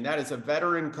interesting. That is a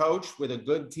veteran coach with a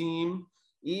good team.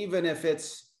 Even if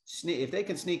if they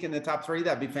can sneak in the top 3,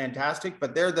 that'd be fantastic.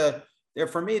 But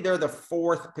for me, they're the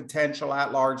 4th potential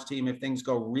at-large team if things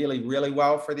go really, really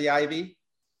well for the Ivy.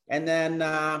 And then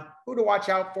who to watch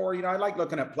out for? I like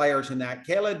looking at players in that.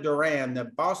 Kayla Duran, the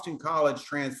Boston College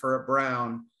transfer at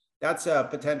Brown, that's a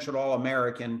potential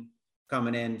All-American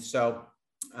coming in. So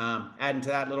adding to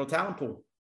that little talent pool.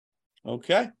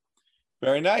 Okay.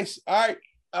 Very nice. All right.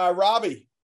 Robbie.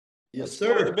 Yes,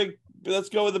 sir. Let's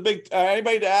go with the big.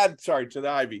 Anybody to add? Sorry, to the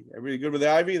Ivy. Everybody good with the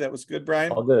Ivy? That was good,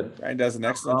 Brian. All good. Brian does an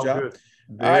excellent job. Good.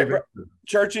 All right,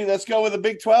 Churchy. Let's go with the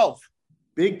Big 12.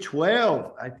 Big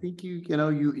 12. I think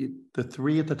the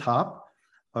 3 at the top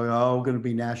are all going to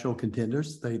be national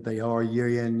contenders. They are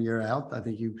year in, year out. I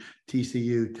think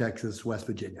TCU, Texas, West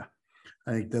Virginia.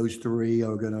 I think those 3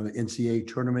 are going to NCAA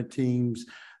tournament teams.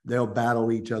 They'll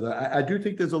battle each other. I do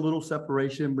think there's a little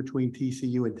separation between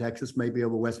TCU and Texas, maybe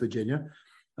over West Virginia.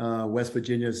 West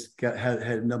Virginia's had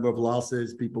a number of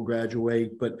losses. People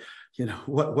graduate, but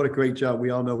what a great job. We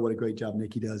all know what a great job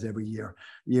Nikki does every year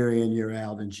in, year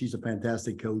out, and she's a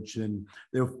fantastic coach. And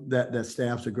that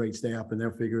staff's a great staff, and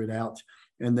they'll figure it out,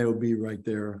 and they'll be right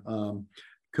there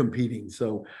competing.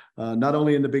 So not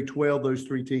only in the Big 12, those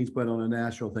 3 teams, but on a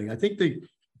national thing. I think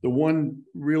the one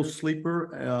real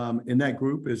sleeper in that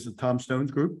group is the Tom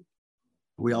Stone's group.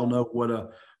 We all know what a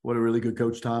really good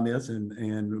coach Tom is and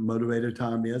motivator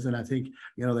Tom is. And I think,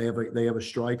 they have a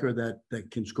striker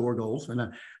that can score goals.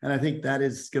 And I think that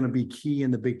is going to be key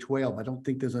in the Big 12. I don't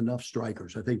think there's enough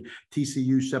strikers. I think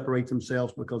TCU separates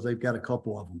themselves because they've got a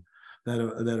couple of them that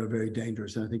are very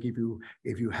dangerous. And I think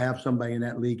if you have somebody in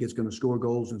that league that's going to score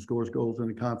goals and scores goals in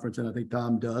the conference, and I think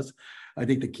Tom does, I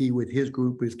think the key with his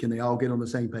group is, can they all get on the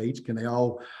same page? Can they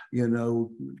all,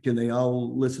 can they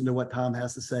all listen to what Tom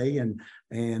has to say and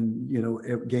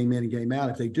game in and game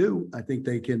out? If they do, I think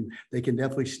they can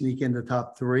definitely sneak in the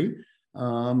top 3.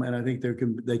 And I think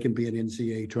they can be an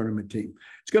NCAA tournament team.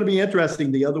 It's going to be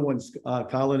interesting. The other one's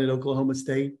Colin at Oklahoma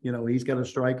State. He's got a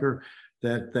striker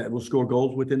that will score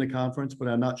goals within the conference, but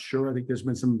I'm not sure. I think there's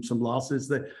been some losses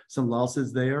there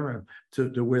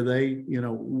to where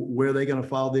where they're going to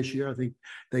fall this year. I think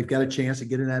they've got a chance to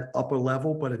get in that upper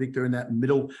level, but I think they're in that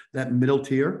middle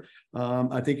tier.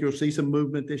 I think you'll see some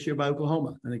movement this year by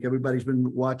Oklahoma. I think everybody's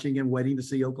been watching and waiting to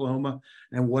see Oklahoma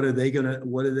and what are they gonna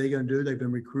do. They've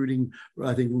been recruiting,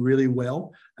 I think, really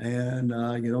well, and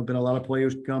been a lot of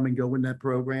players come and go in that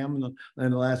program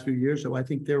in the last few years. So I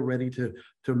think they're ready to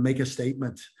make a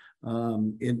statement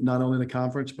in not only in the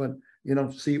conference, but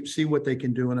see what they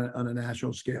can do on a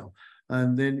national scale.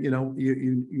 And then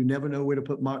you never know where to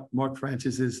put Mark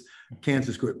Francis's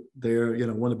Kansas group. They're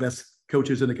one of the best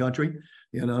coaches in the country.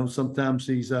 Sometimes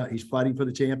he's fighting for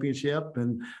the championship,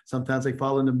 and sometimes they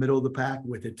fall in the middle of the pack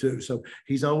with it too. So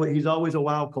he's always a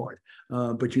wild card.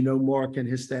 But Mark and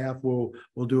his staff will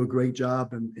do a great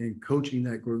job in coaching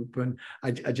that group. And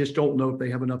I just don't know if they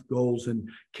have enough goals, and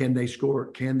can they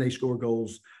score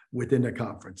goals within the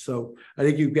conference. So I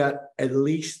think you've got at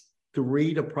least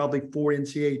 3 to probably 4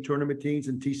 NCAA tournament teams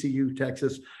in TCU,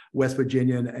 Texas, West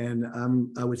Virginia,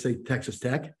 and I would say Texas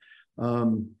Tech.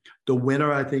 The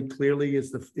winner, I think, clearly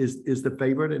is the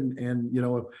favorite, and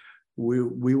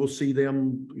we will see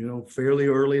them, fairly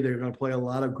early. They're going to play a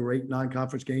lot of great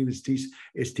non-conference games.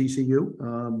 It's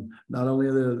TCU. Not only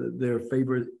are they their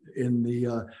favorite in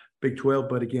the Big 12,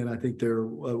 but again, I think they're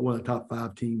one of the top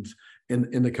 5 teams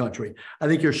in the country. I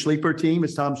think your sleeper team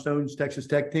is Tom Stone's Texas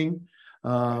Tech team.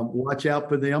 Watch out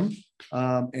for them.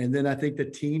 And then I think the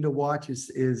team to watch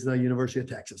is the University of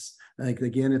Texas. I think,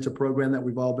 again, it's a program that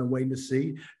we've all been waiting to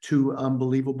see. 2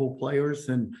 unbelievable players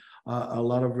and a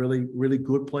lot of really, really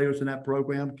good players in that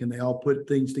program. Can they all put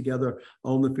things together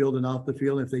on the field and off the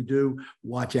field? If they do,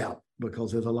 watch out,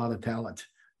 because there's a lot of talent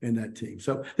in that team.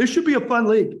 So this should be a fun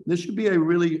league. This should be a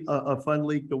really a fun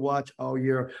league to watch all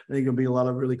year. I think it'll be a lot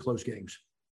of really close games.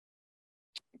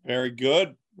 Very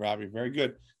good, Robbie. Very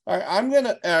good. All right, I'm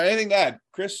gonna anything to add,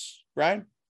 Chris, Brian?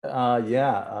 I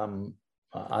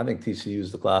think TCU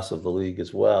is the class of the league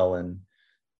as well, and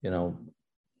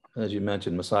as you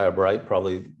mentioned, Messiah Bright,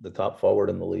 probably the top forward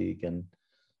in the league, and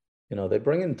they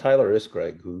bring in Tyler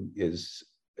Isgreg, who is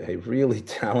a really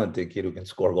talented kid who can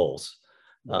score goals,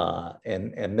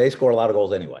 and they score a lot of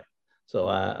goals anyway. So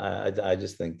I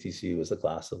just think TCU is the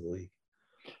class of the league.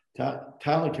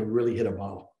 Tyler can really hit a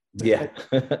ball. Yeah.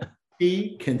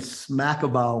 He can smack a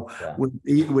ball with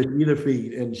either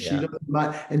feet, and she doesn't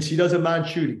mind. And she doesn't mind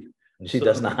shooting. She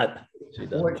does not.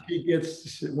 Once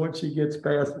she gets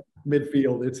past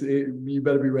midfield, you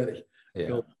better be ready.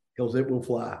 Yeah, because it will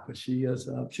fly. But she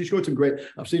scored some great.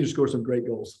 I've seen her score some great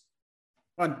goals.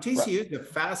 Well, TCU is a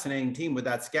fascinating team with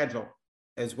that schedule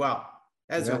as well.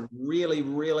 That's a really,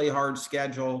 really hard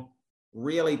schedule.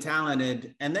 Really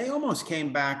talented, and they almost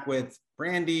came back with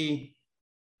Brandy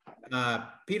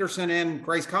Peterson and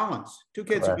Grace Collins, 2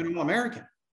 kids who've been All-American.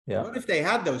 Yeah. What if they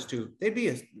had those 2? They'd be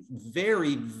a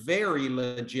very, very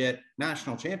legit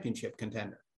national championship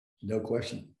contender. No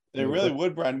question. They really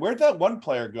would, Brian. Where'd that one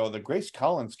player go? The Grace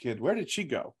Collins kid. Where did she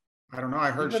go? I don't know.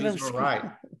 I heard she's all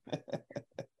right.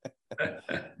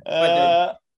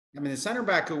 The center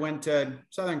back who went to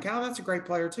Southern Cal, that's a great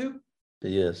player too.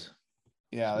 He is.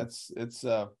 Yeah,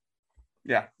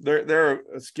 they're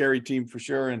a scary team for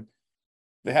sure, and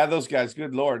they had those guys.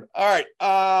 Good Lord. All right,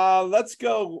 let's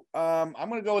go. I'm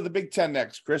going to go with the Big Ten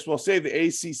next, Chris. We'll save the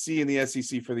ACC and the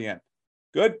SEC for the end.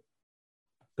 Good?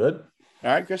 Good.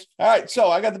 All right, Chris. All right, so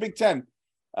I got the Big Ten.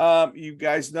 You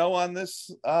guys know on this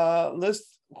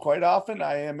list quite often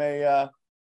I am a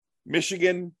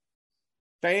Michigan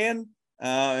fan,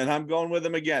 and I'm going with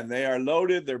them again. They are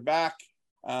loaded. They're back.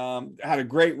 Had a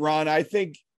great run.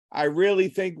 I really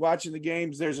think watching the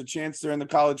games, there's a chance they're in the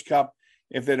College Cup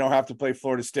if they don't have to play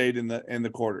Florida State in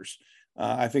the quarters.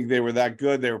 I think they were that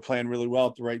good. They were playing really well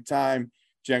at the right time.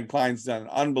 Jen Klein's done an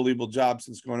unbelievable job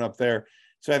since going up there.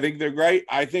 So I think they're great.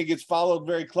 I think it's followed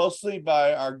very closely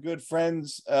by our good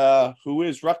friends, who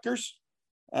is Rutgers.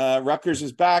 Rutgers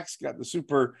is back. He's got the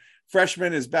super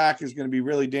freshman is back, is going to be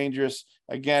really dangerous.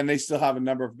 Again, they still have a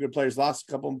number of good players, lost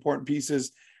a couple important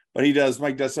pieces, but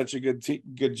Mike does such a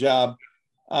good job.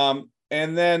 And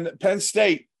then Penn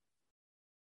State.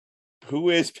 Who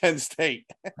is Penn State?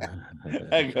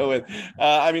 I go with.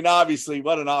 Obviously,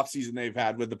 what an offseason they've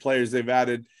had with the players they've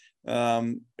added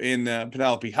in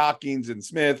Penelope Hawkins and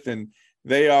Smith, and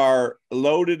they are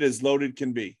loaded as loaded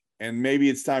can be. And maybe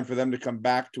it's time for them to come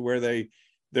back to where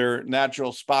their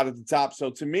natural spot at the top. So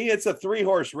to me, it's a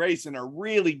 3-horse race, and a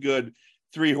really good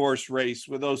 3-horse race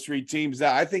with those 3 teams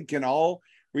that I think can all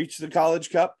reach the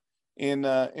College Cup in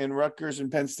Rutgers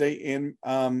and Penn State in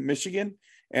Michigan.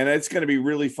 And it's going to be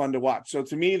really fun to watch. So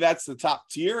to me, that's the top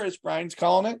tier, as Brian's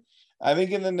calling it. I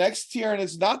think in the next tier, and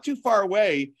it's not too far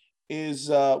away, is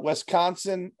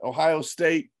Wisconsin, Ohio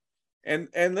State, and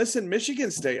listen,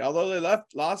 Michigan State. Although they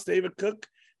lost David Cook,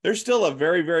 they're still a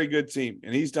very, very good team,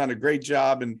 and he's done a great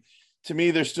job. And to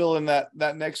me, they're still in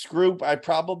that next group. I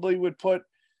probably would put.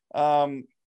 So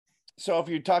if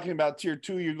you're talking about tier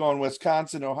 2, you're going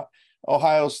Wisconsin,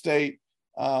 Ohio State,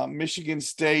 Michigan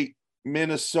State,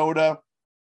 Minnesota,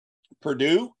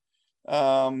 Purdue,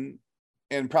 and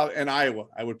Iowa,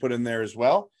 I would put in there as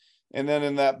well. And then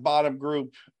in that bottom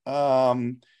group,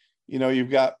 you've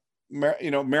got,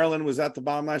 Maryland was at the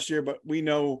bottom last year, but we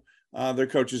know their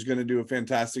coach is going to do a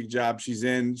fantastic job. She's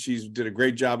did a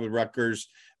great job with Rutgers,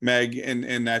 Meg,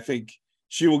 and I think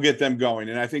she will get them going.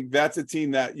 And I think that's a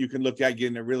team that you can look at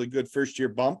getting a really good first-year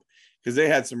bump, because they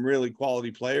had some really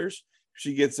quality players.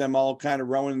 She gets them all kind of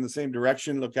rowing in the same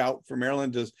direction. Look out for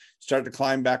Maryland to start to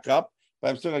climb back up. But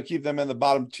I'm still going to keep them in the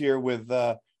bottom tier with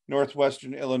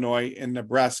Northwestern Illinois and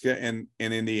Nebraska and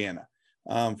Indiana.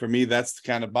 For me, that's the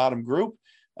kind of bottom group.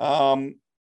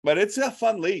 But it's a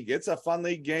fun league. It's a fun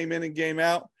league, game in and game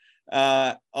out.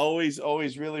 Always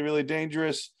really, really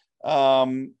dangerous.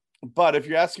 But if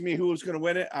you're asking me who's going to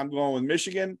win it, I'm going with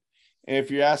Michigan.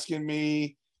 If you're asking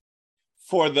me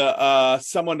for the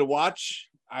someone to watch,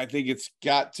 I think it's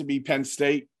got to be Penn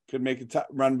State. Could make a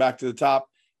run back to the top.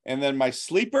 And then my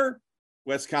sleeper,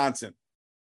 Wisconsin.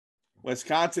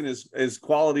 Wisconsin is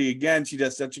quality again. She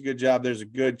does such a good job. There's a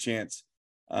good chance.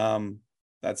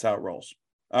 That's how it rolls.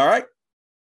 All right.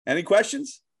 Any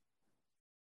questions?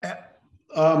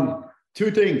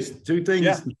 Two things.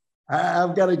 Yeah.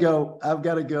 I've got to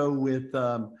go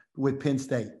with Penn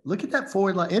State. Look at that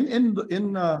forward line.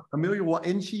 In Amelia White,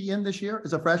 isn't she in this year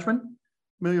as a freshman?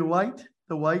 Amelia White,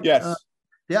 the white. Yes.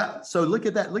 Yeah. So look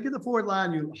at that. Look at the forward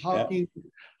line.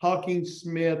 Hawking,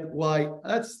 Smith, White.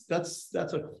 That's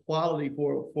a quality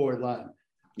forward line.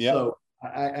 Yeah. So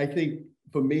I think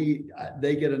for me,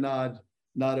 they get a nod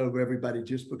over everybody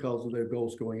just because of their goal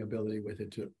scoring ability with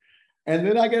it too. And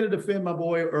then I got to defend my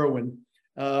boy Irwin.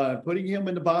 Putting him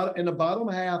in the bottom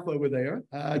half over there,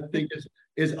 I think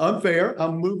is unfair.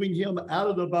 I'm moving him out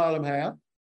of the bottom half.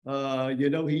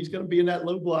 He's going to be in that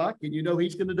low block, and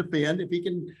he's going to defend. If he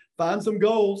can find some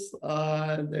goals,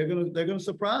 they're going to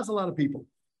surprise a lot of people.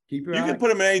 Keep your eye. You can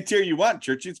put him in any tier you want,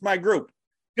 Church. It's my group.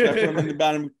 So I put him in the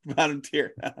bottom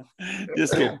tier.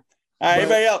 Just kidding. All right,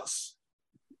 anybody else?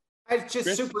 It's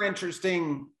just super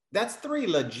interesting. That's 3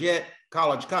 legit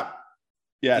College Cup.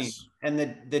 Yes. Teams. And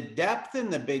the depth in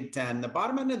the Big Ten, the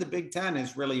bottom end of the Big Ten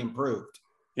is really improved.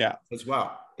 Yeah. As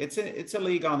well. It's a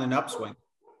league on an upswing.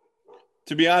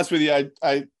 To be honest with you,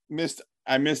 I missed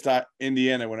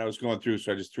Indiana when I was going through,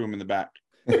 so I just threw him in the back.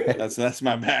 That's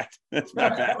my bad. That's my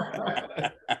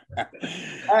bad.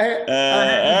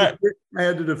 I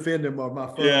had to defend him on my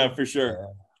phone. Yeah, for sure.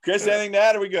 Chris, anything to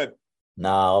add? Are we good? No,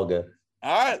 all good.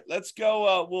 All right, let's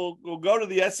go. We'll go to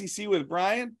the SEC with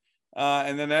Brian,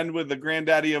 and then end with the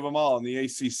granddaddy of them all in the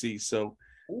ACC. So,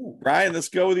 Brian, let's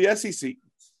go with the SEC.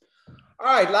 All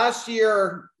right, last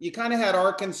year you kind of had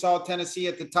Arkansas, Tennessee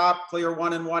at the top, clear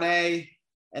 1 and 1A,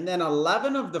 and then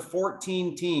 11 of the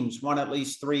 14 teams won at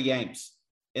least 3 games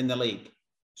in the league.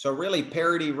 So really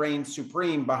parity reigns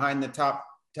supreme behind the top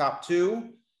 2.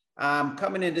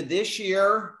 Coming into this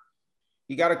year,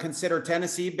 you got to consider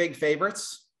Tennessee big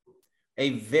favorites,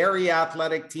 a very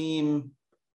athletic team,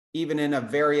 even in a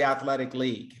very athletic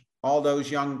league. All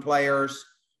those young players,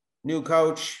 new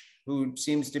coach who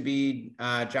seems to be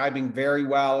jibing very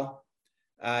well.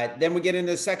 Then we get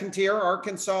into the second tier,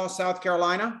 Arkansas, South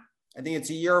Carolina. I think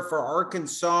it's a year for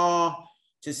Arkansas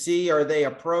to see, are they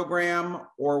a program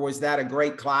or was that a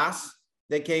great class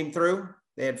that came through?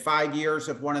 They had 5 years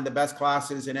of one of the best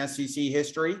classes in SEC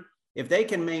history. If they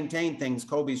can maintain things,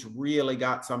 Kobe's really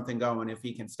got something going if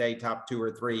he can stay top 2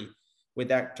 or 3 with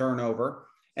that turnover.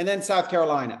 And then South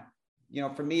Carolina.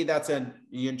 For me, that's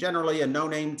generally a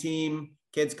no-name team.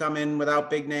 Kids come in without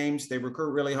big names. They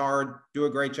recruit really hard, do a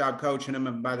great job coaching them.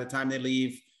 And by the time they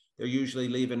leave, they're usually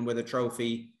leaving with a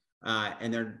trophy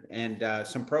and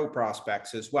some pro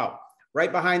prospects as well.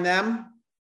 Right behind them,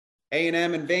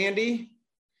 A&M and Vandy.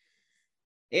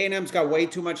 A&M's got way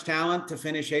too much talent to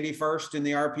finish 81st in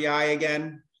the RPI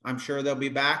again. I'm sure they'll be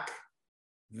back.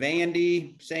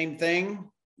 Vandy, same thing.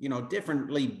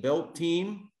 Differently built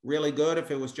team. Really good.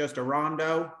 If it was just a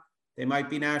Rondo, they might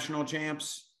be national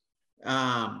champs.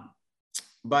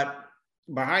 But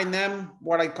behind them,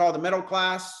 what I call the middle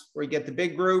class, where you get the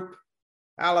big group,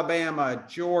 Alabama,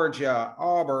 Georgia,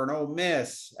 Auburn, Ole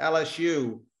Miss,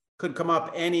 LSU, could come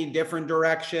up any different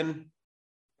direction.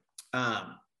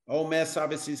 Ole Miss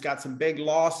obviously has got some big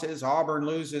losses. Auburn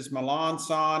loses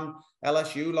Melanson.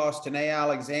 LSU lost Tanae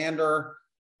Alexander.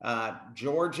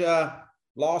 Georgia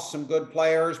lost some good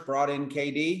players, brought in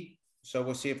KD. So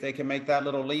we'll see if they can make that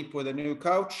little leap with a new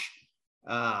coach.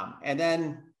 And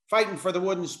then fighting for the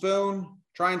wooden spoon,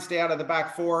 try and stay out of the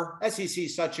back 4. SEC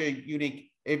is such a unique.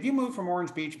 If you move from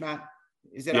Orange Beach, Matt,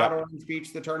 is it out of Orange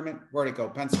Beach, the tournament? Where'd it go?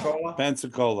 Pensacola?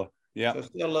 Pensacola, yeah. So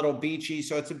still a little beachy.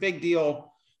 So it's a big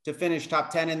deal to finish top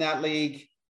 10 in that league.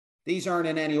 These aren't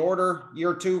in any order.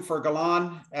 Year 2 for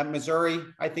Galan at Missouri.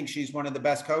 I think she's one of the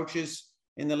best coaches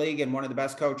in the league and one of the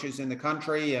best coaches in the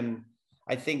country. And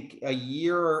I think a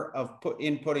year of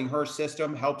inputting her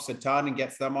system helps a ton and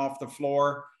gets them off the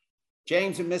floor.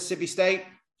 James at Mississippi State.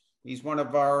 He's one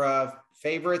of our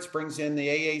favorites, brings in the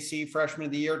AAC Freshman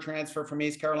of the Year transfer from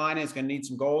East Carolina. He's going to need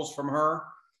some goals from her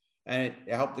and it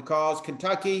helped the cause.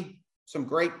 Kentucky, some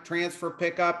great transfer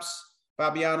pickups.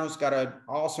 Fabiano's got an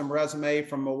awesome resume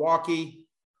from Milwaukee.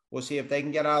 We'll see if they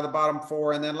can get out of the bottom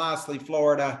 4. And then lastly,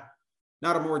 Florida,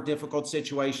 not a more difficult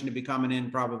situation to be coming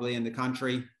in probably in the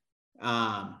country.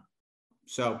 But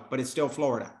it's still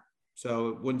Florida. So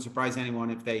it wouldn't surprise anyone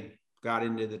if they got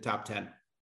into the top 10.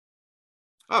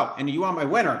 Oh, and you want my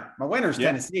winner? My winner's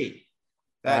Tennessee.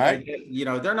 Right.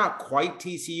 They're not quite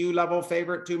TCU level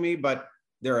favorite to me, but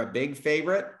they're a big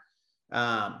favorite.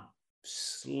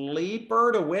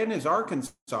 Sleeper to win is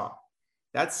Arkansas.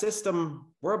 That system,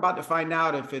 we're about to find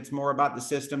out if it's more about the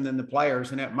system than the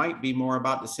players, and it might be more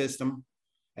about the system,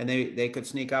 and they could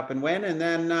sneak up and win. And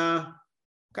then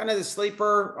kind of the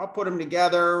sleeper, I'll put them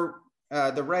together.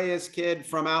 The Reyes kid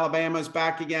from Alabama is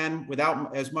back again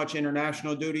without as much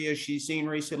international duty as she's seen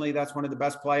recently. That's one of the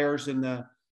best players in the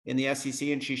SEC,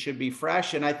 and she should be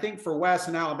fresh. And I think for Wes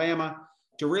and Alabama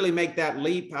to really make that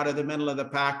leap out of the middle of the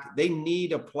pack, they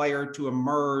need a player to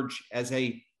emerge as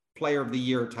a player of the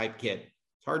year type kid.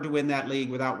 It's hard to win that league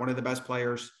without one of the best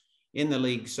players in the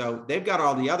league. So they've got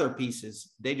all the other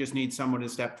pieces. They just need someone to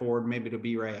step forward, maybe to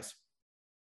be Reyes.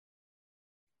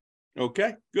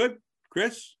 Okay, good.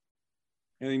 Chris,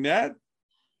 anything to add?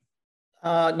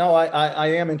 No, I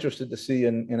am interested to see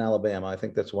in Alabama. I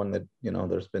think that's one that,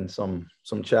 there's been some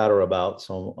chatter about.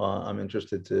 So I'm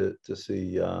interested to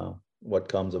see what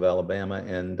comes of Alabama.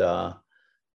 And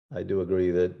I do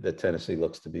agree that Tennessee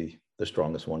looks to be the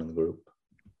strongest one in the group.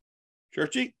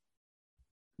 Churchy?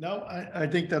 No, I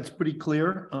think that's pretty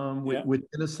clear with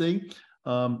Tennessee.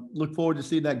 Look forward to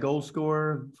seeing that goal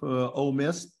scorer for Ole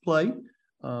Miss play.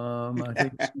 I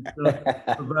think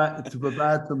to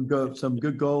provide some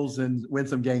good goals and win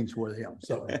some games for him.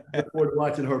 So look forward to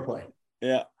watching her play.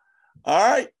 Yeah. All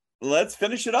right. Let's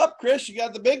finish it up. Chris, you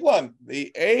got the big one.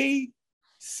 The ACC.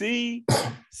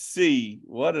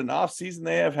 What an offseason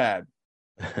they have had.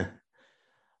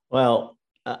 Well,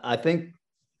 I think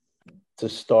to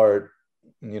start,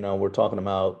 we're talking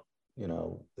about,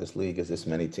 this league is this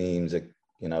many teams that,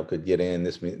 could get in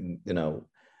this, with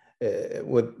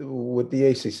the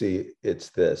ACC, it's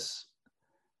this.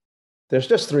 There's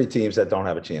just 3 teams that don't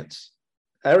have a chance.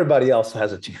 Everybody else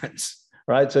has a chance,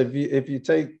 right? So if you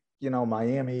take,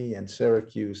 Miami and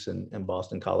Syracuse and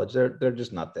Boston College, they're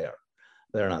just not there.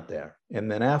 They're not there.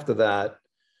 And then after that,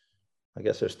 I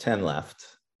guess there's 10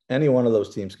 left. Any one of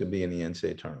those teams could be in the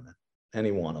NCAA tournament.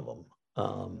 Any one of them.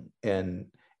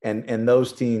 And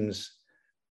those teams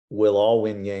will all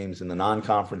win games in the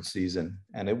non-conference season,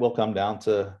 and it will come down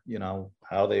to,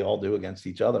 how they all do against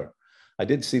each other. I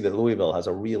did see that Louisville has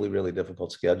a really, really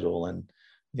difficult schedule, and,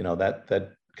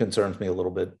 that concerns me a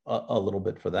little bit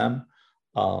for them.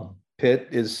 Pitt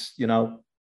is,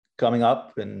 coming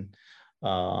up and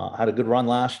had a good run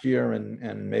last year,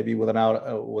 and maybe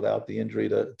without the injury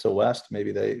to West,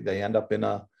 maybe they end up in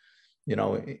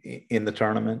the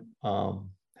tournament.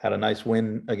 Had a nice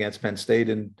win against Penn State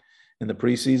in the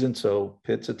preseason. So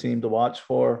Pitt's a team to watch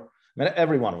for. I mean,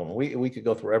 every one of them. We could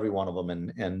go through every one of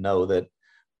them and know that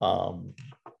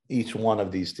each one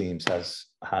of these teams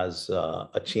has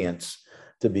a chance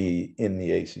to be in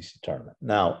the ACC tournament.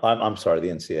 Now, I'm sorry, the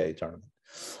NCAA tournament.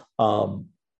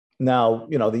 Now,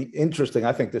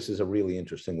 I think this is a really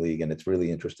interesting league, and it's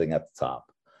really interesting at the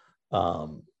top.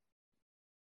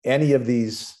 Any of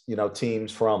these,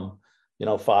 teams from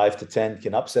 5 to 10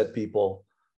 can upset people.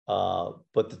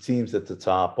 But the teams at the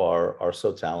top are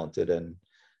so talented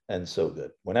and so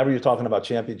good. Whenever you're talking about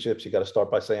championships, you got to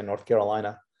start by saying North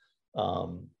Carolina.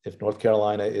 If North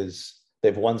Carolina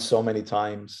they've won so many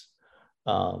times,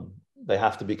 they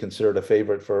have to be considered a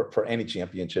favorite for any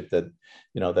championship that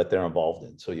they're involved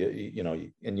in. So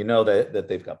that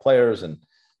they've got players, and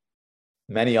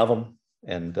many of them.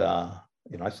 And what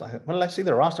did I see?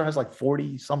 Their roster has like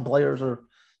 40 some players or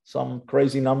some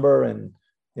crazy number, and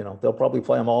they'll probably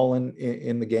play them all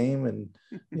in the game, and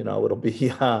it'll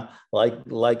be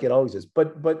like it always is.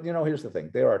 But here's the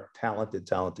thing: there are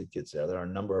talented kids there. There are a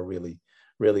number of really,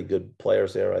 really good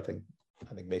players there. I think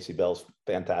Macy Bell's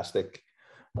fantastic.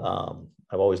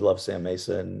 I've always loved Sam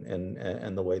Mesa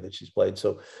and the way that she's played.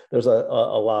 So there's a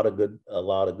lot of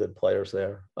good players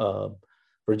there.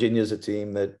 Virginia's a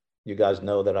team that you guys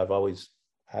know that I've always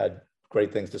had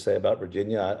great things to say about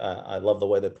Virginia. I love the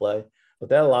way they play. But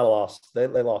they had a lot of loss. They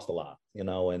lost a lot,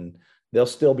 and they'll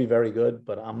still be very good,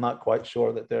 but I'm not quite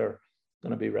sure that they're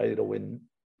going to be ready to win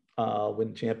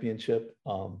championship.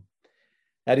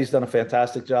 Eddie's done a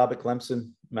fantastic job at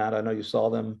Clemson. Matt, I know you saw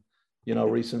them,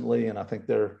 recently, and I think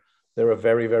they're a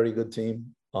very, very good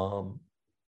team.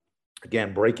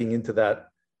 Again, breaking into that,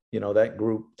 that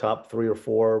group, top 3 or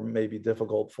 4, may be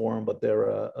difficult for them, but they're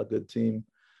a good team.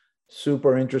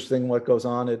 Super interesting what goes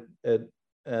on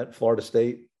at Florida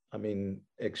State. I mean,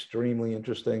 extremely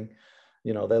interesting.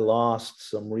 They lost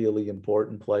some really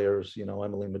important players.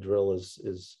 Emily Madrill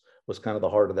was kind of the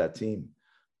heart of that team.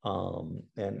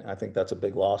 And I think that's a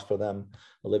big loss for them.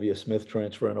 Olivia Smith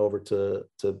transferring over to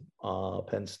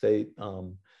Penn State.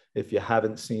 if you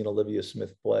haven't seen Olivia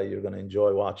Smith play, you're going to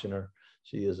enjoy watching her.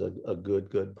 She is a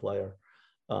good player.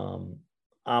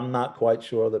 I'm not quite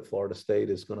sure that Florida State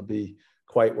is going to be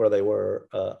quite where they were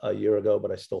a year ago,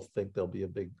 but I still think they'll be a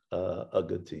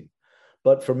good team.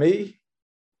 But for me,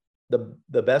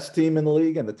 the best team in the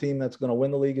league and the team that's going to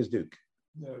win the league is Duke.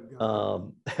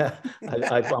 I'm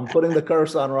putting the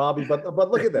curse on Robbie, but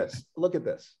look at this. Look at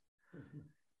this.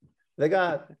 They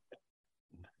got,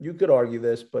 you could argue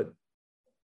this, but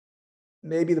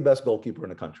maybe the best goalkeeper in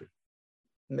the country.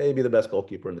 Maybe the best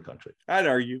goalkeeper in the country. I'd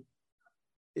argue.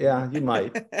 Yeah, you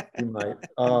might. You might.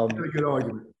 Good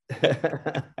argument.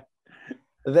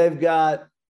 They've got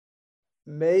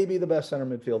maybe the best center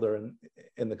midfielder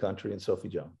in the country in Sophie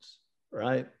Jones,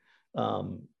 right?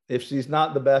 If she's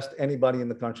not the best, anybody in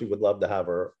the country would love to have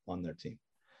her on their team.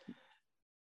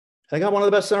 They got one of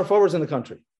the best center forwards in the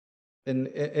country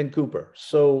in Cooper.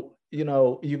 So, you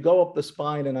know, you go up the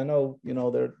spine, and I know, you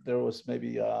know, there was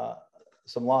maybe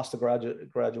some loss to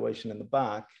graduation in the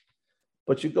back,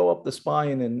 but you go up the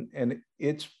spine and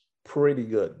it's pretty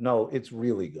good. No, it's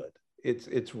really good.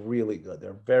 It's really good.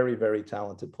 They're very, very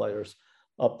talented players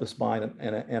up the spine.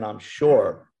 And I'm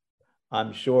sure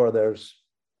there's,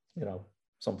 you know,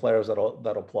 some players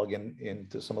that'll plug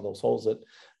into some of those holes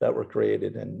that were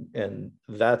created. And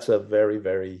that's a very,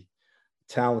 very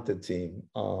talented team.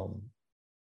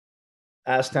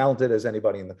 As talented as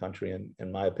anybody in the country,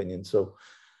 in my opinion. So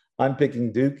I'm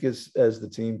picking Duke as the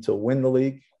team to win the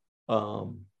league.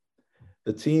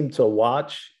 The team to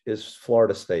watch is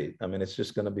Florida State. I mean, it's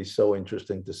just going to be so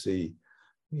interesting to see,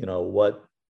 you know,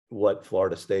 what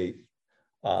Florida State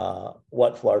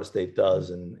does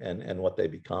and what they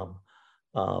become.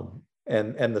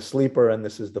 And the sleeper, and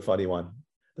this is the funny one,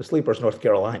 the sleeper is North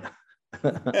Carolina.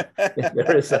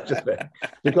 There is such a thing,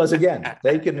 because again,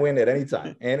 they can win at any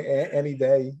time, any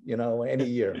day, you know, any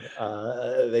year.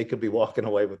 They could be walking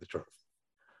away with the trophy.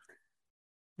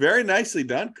 Very nicely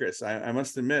done, Chris. I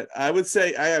must admit. I would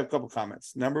say I have a couple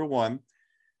comments. Number one,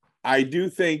 I do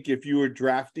think if you were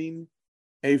drafting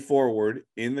a forward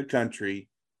in the country,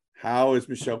 how is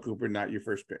Michelle Cooper not your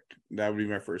first pick? That would be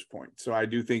my first point. So I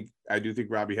do think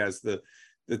Robbie has the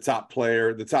top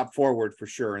player, the top forward for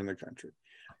sure in the country.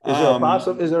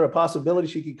 Is there a possibility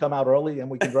she could come out early and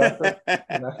we can draft her?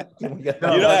 You don't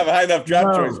have a high enough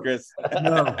draft choice, Chris.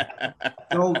 No,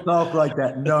 don't talk like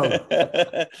that. No.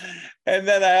 And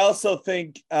then I also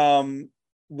think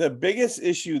the biggest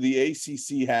issue the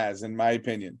ACC has, in my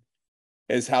opinion,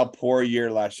 is how poor a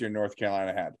year last year North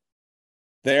Carolina had.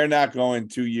 They're not going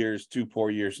 2 poor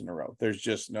years in a row. There's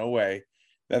just no way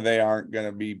that they aren't going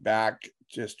to be back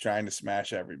just trying to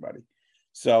smash everybody.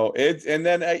 So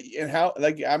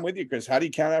I'm with you, Chris. How do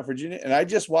you count out Virginia? And I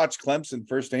just watched Clemson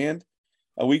firsthand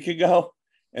a week ago,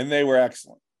 and they were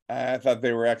excellent. I thought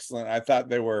they were excellent. I thought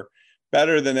they were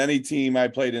better than any team I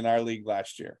played in our league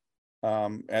last year,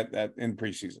 in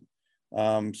preseason.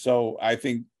 So I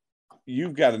think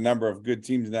you've got a number of good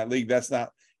teams in that league. That's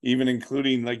not even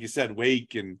including, like you said,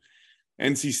 Wake and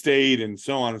NC State and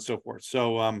so on and so forth.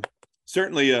 So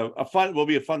certainly will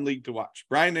be a fun league to watch.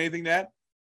 Brian, anything to add?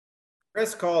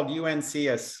 Chris called UNC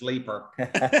a sleeper.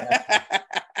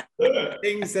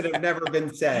 Things that have never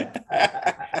been said.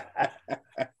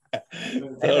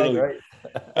 Totally.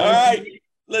 All right.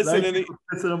 Listen,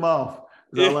 pissing them off.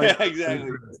 Yeah,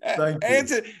 exactly.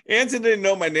 Anson didn't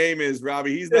know my name is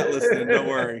Robbie. He's not listening. Don't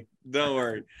worry. Don't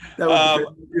worry. That was the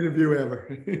best interview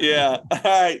ever. Yeah. All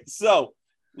right. So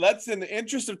let's, in the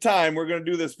interest of time, we're going to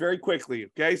do this very quickly.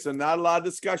 Okay. So not a lot of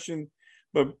discussion,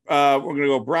 but we're going to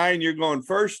go. Brian, you're going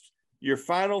first. Your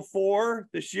final four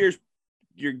this year's,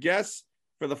 your guess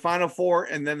for the final four,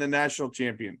 and then the national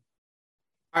champion.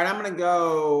 All right, I'm going to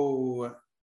go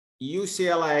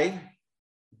UCLA,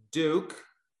 Duke,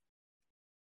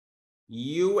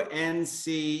 UNC,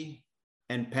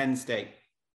 and Penn State.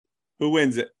 Who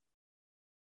wins it?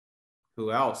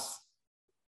 Who else?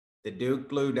 The Duke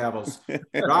Blue Devils.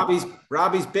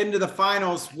 Robbie's been to the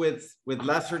finals with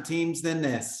lesser teams than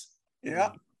this.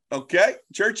 Yeah. Okay.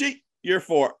 Churchy, you're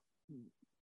four.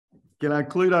 Can I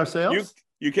include ourselves?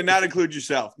 You cannot include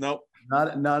yourself. Nope.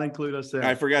 Not include ourselves.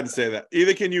 I forgot to say that.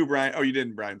 Either can you, Brian. Oh, you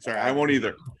didn't, Brian. Sorry. I won't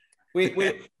either.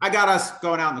 I got us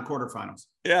going out in the quarterfinals.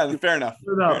 Yeah, fair enough.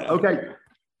 Fair enough. Okay.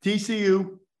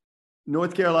 TCU,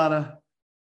 North Carolina,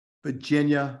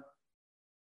 Virginia,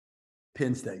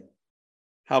 Penn State.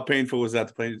 How painful was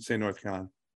that to say North Carolina?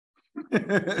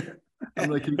 I'm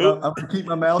gonna keep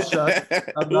my mouth shut.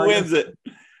 Who wins it?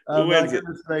 I'm not going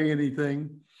to say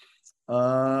anything.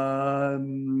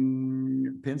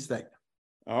 Penn State.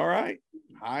 All right.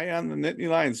 High on the Nittany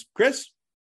Lions. Chris?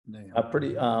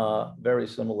 Pretty very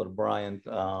similar to Brian.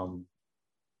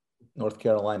 North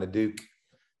Carolina, Duke,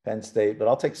 Penn State, but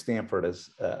I'll take Stanford as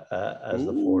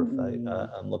the fourth.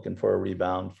 I'm looking for a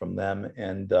rebound from them,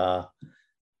 and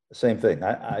same thing.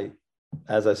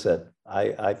 As I said,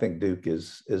 I think Duke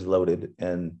is loaded,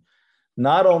 and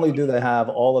not only do they have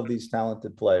all of these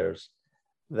talented players,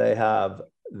 they have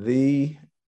the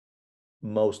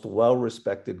most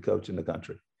well-respected coach in the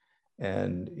country.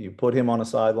 And you put him on a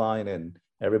sideline and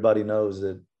everybody knows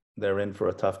that they're in for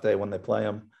a tough day when they play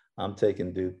him. I'm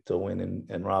taking Duke to win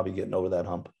and Robbie getting over that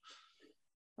hump.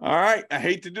 All right. I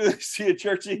hate to do this to you,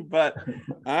 Churchy, but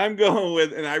I'm going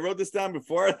with, and I wrote this down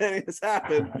before anything has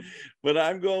happened, but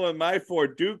I'm going with my four: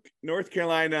 Duke, North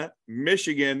Carolina,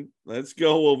 Michigan. Let's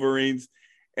go Wolverines.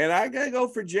 And I got to go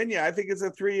Virginia. I think it's a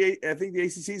 3-8. I think the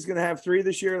ACC is going to have 3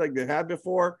 this year like they had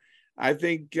before. I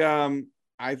think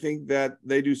that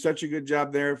they do such a good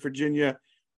job there at Virginia.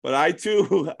 But I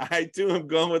too am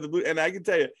going with the Blue. And I can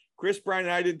tell you, Chris Bryant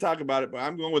and I didn't talk about it, but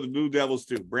I'm going with the Blue Devils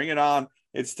too. Bring it on.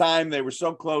 It's time. They were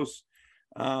so close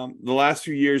the last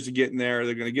few years to getting there.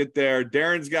 They're going to get there.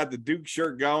 Darren's got the Duke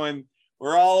shirt going.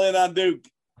 We're all in on Duke.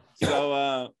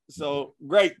 So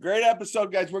great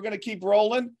episode, guys. We're going to keep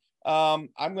rolling. I'm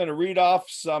going to read off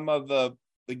some of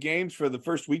the games for the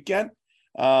first weekend.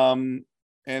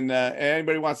 And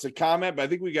anybody wants to comment, but I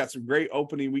think we got some great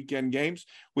opening weekend games.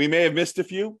 We may have missed a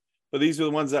few, but these are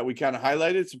the ones that we kind of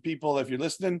highlighted. So people, if you're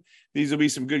listening, these will be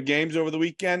some good games over the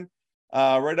weekend.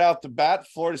 Right out the bat,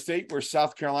 Florida State versus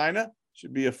South Carolina.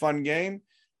 Should be a fun game.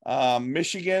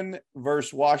 Michigan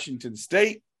versus Washington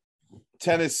State.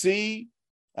 Tennessee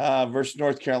versus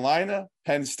North Carolina.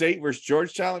 Penn State versus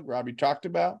Georgetown, like Robbie talked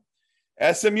about.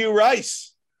 SMU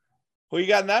Rice. Who you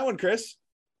got in that one, Chris?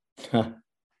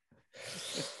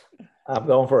 I'm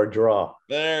going for a draw.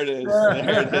 There it is.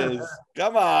 There it is.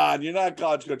 Come on. You're not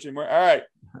college coach anymore. All right.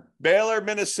 Baylor,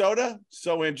 Minnesota.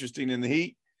 So interesting in the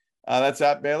heat. That's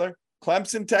at Baylor.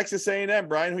 Clemson, Texas A&M.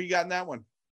 Brian, who you got in that one?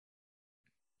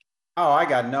 Oh, I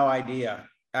got no idea.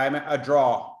 I'm a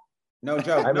draw. No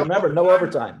joke. I remember no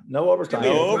overtime. No overtime.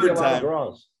 No overtime. A lot of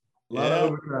draws. A lot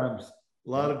of overtimes. A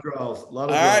lot of draws. A lot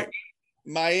of All draws. right.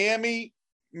 Miami,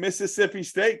 Mississippi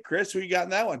State. Chris, who you got in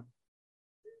that one?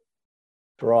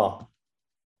 Draw.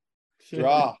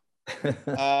 Draw.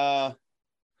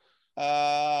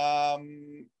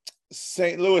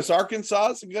 St. Louis,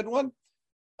 Arkansas is a good one.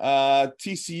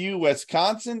 TCU,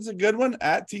 Wisconsin's a good one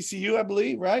at TCU, I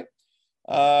believe, right?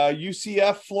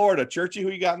 UCF, Florida. Churchy,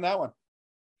 who you got in that one?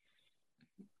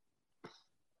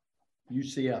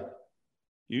 UCF,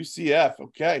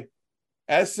 okay.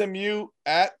 SMU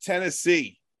at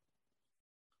Tennessee.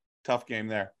 Tough game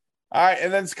there. All right,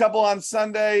 and then it's a couple on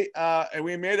Sunday, and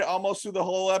we made it almost through the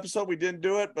whole episode. We didn't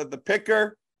do it, but the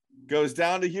picker goes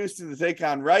down to Houston to take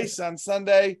on Rice on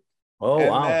Sunday. Oh,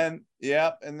 and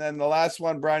wow. And then the last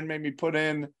one, Brian made me put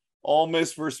in Ole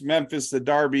Miss versus Memphis, the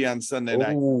Derby on Sunday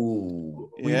night.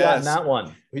 Ooh. Who you got in that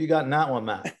one? Who you got in that one,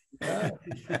 Matt?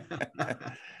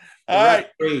 All right.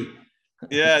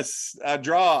 Yes, a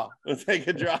draw. We'll take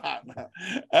a draw. All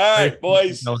right,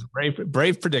 boys. Those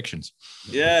brave predictions.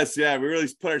 Yes, yeah, we really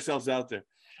put ourselves out there.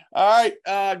 All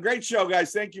right, great show,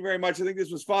 guys. Thank you very much. I think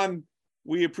this was fun.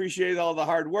 We appreciate all the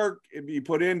hard work you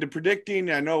put into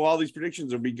predicting. I know all these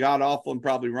predictions will be god-awful and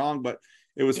probably wrong, but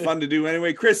it was fun to do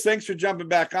anyway. Chris, thanks for jumping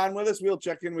back on with us. We'll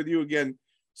check in with you again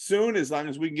soon as long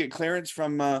as we can get clearance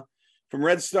from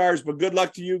Red Stars. But good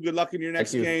luck to you. Good luck in your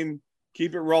next game.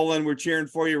 Keep it rolling. We're cheering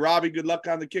for you. Robbie, good luck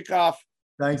on the kickoff.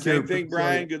 Thank you. Same thing,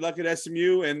 Brian. Good luck at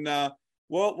SMU. And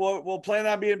we'll plan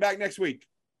on being back next week.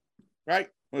 Right?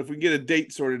 Well, if we get a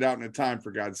date sorted out in a time,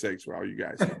 for God's sakes, for all you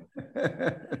guys.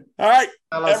 All right,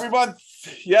 everyone.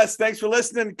 Yes, thanks for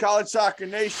listening. College Soccer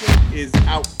Nation is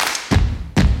out.